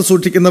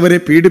കാത്തുസൂക്ഷിക്കുന്നവരെ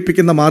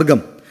പീഡിപ്പിക്കുന്ന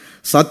മാർഗം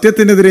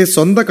സത്യത്തിനെതിരെ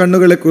സ്വന്തം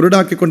കണ്ണുകളെ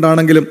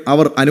കുരുടാക്കിക്കൊണ്ടാണെങ്കിലും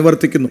അവർ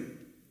അനുവർത്തിക്കുന്നു.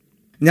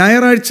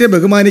 ഞായറാഴ്ചയെ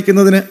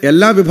ബഹുമാനിക്കുന്നതിന്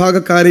എല്ലാ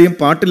വിഭാഗക്കാരെയും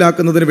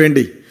പാട്ടിലാക്കുന്നതിനു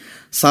വേണ്ടി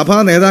സഭാ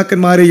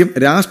നേതാക്കന്മാരെയും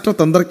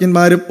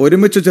രാഷ്ട്രതന്ത്രജ്ഞന്മാരും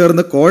ഒരുമിച്ച്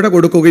ചേർന്ന് കോഴ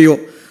കൊടുക്കുകയോ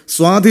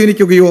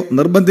സ്വാധീനിക്കുകയോ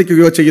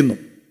നിർബന്ധിക്കുകയോ ചെയ്യുന്നു.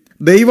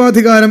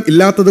 ദൈവാധികാരം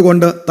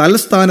ഇല്ലാത്തതുകൊണ്ട്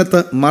തൽസ്ഥാനത്ത്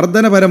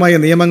മർദ്ദനപരമായ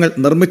നിയമങ്ങൾ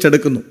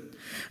നിർമ്മിച്ചെടുക്കുന്നു.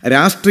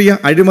 രാഷ്ട്രീയ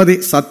അഴിമതി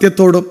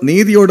സത്യത്തോടും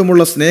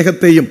നീതിയോടുമുള്ള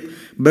സ്നേഹത്തെയും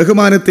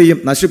ബഹുമാനത്തെയും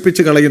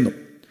നശിപ്പിച്ചു കളയുന്നു.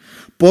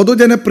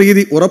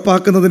 പൊതുജനപ്രീതി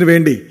ഉറപ്പാക്കുന്നതിനു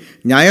വേണ്ടി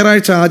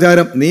ഞായറാഴ്ച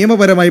ആചാരം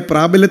നിയമപരമായി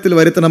പ്രാബല്യത്തിൽ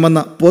വരുത്തണമെന്ന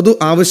പൊതു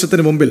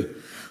ആവശ്യത്തിനു മുമ്പിൽ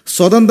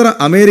സ്വതന്ത്ര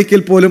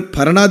അമേരിക്കയിൽ പോലും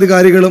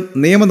ഭരണാധികാരികളും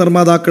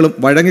നിയമനിർമ്മാതാക്കളും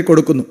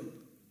വഴങ്ങിക്കൊടുക്കുന്നു.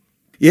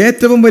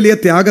 ഏറ്റവും വലിയ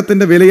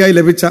ത്യാഗത്തിന്റെ വിലയായി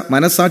ലഭിച്ച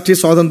മനസാക്ഷി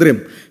സ്വാതന്ത്ര്യം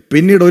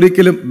പിന്നീട്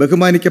ഒരിക്കലും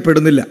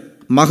ബഹുമാനിക്കപ്പെടുന്നില്ല.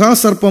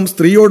 മഹാസർപ്പം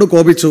സ്ത്രീയോട്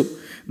കോപിച്ചു.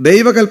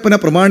 ദൈവകൽപ്പന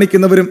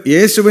പ്രമാണിക്കുന്നവരും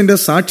യേശുവിന്റെ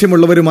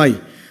സാക്ഷ്യമുള്ളവരുമായി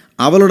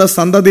അവളുടെ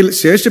സന്തതിയിൽ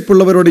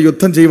ശേഷിപ്പുള്ളവരോട്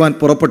യുദ്ധം ചെയ്യുവാൻ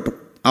പുറപ്പെട്ടു.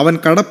 അവൻ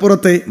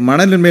കടപ്പുറത്തെ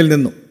മണലിന്മേൽ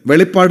നിന്നു.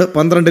 വെളിപ്പാട്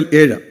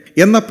 12:7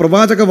 എന്ന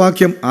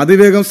പ്രവാചകവാക്യം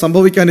അതിവേഗം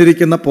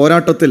സംഭവിക്കാനിരിക്കുന്ന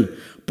പോരാട്ടത്തിൽ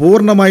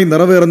പൂർണ്ണമായി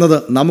നിറവേറുന്നത്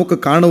നമുക്ക്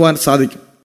കാണുവാൻ സാധിക്കും.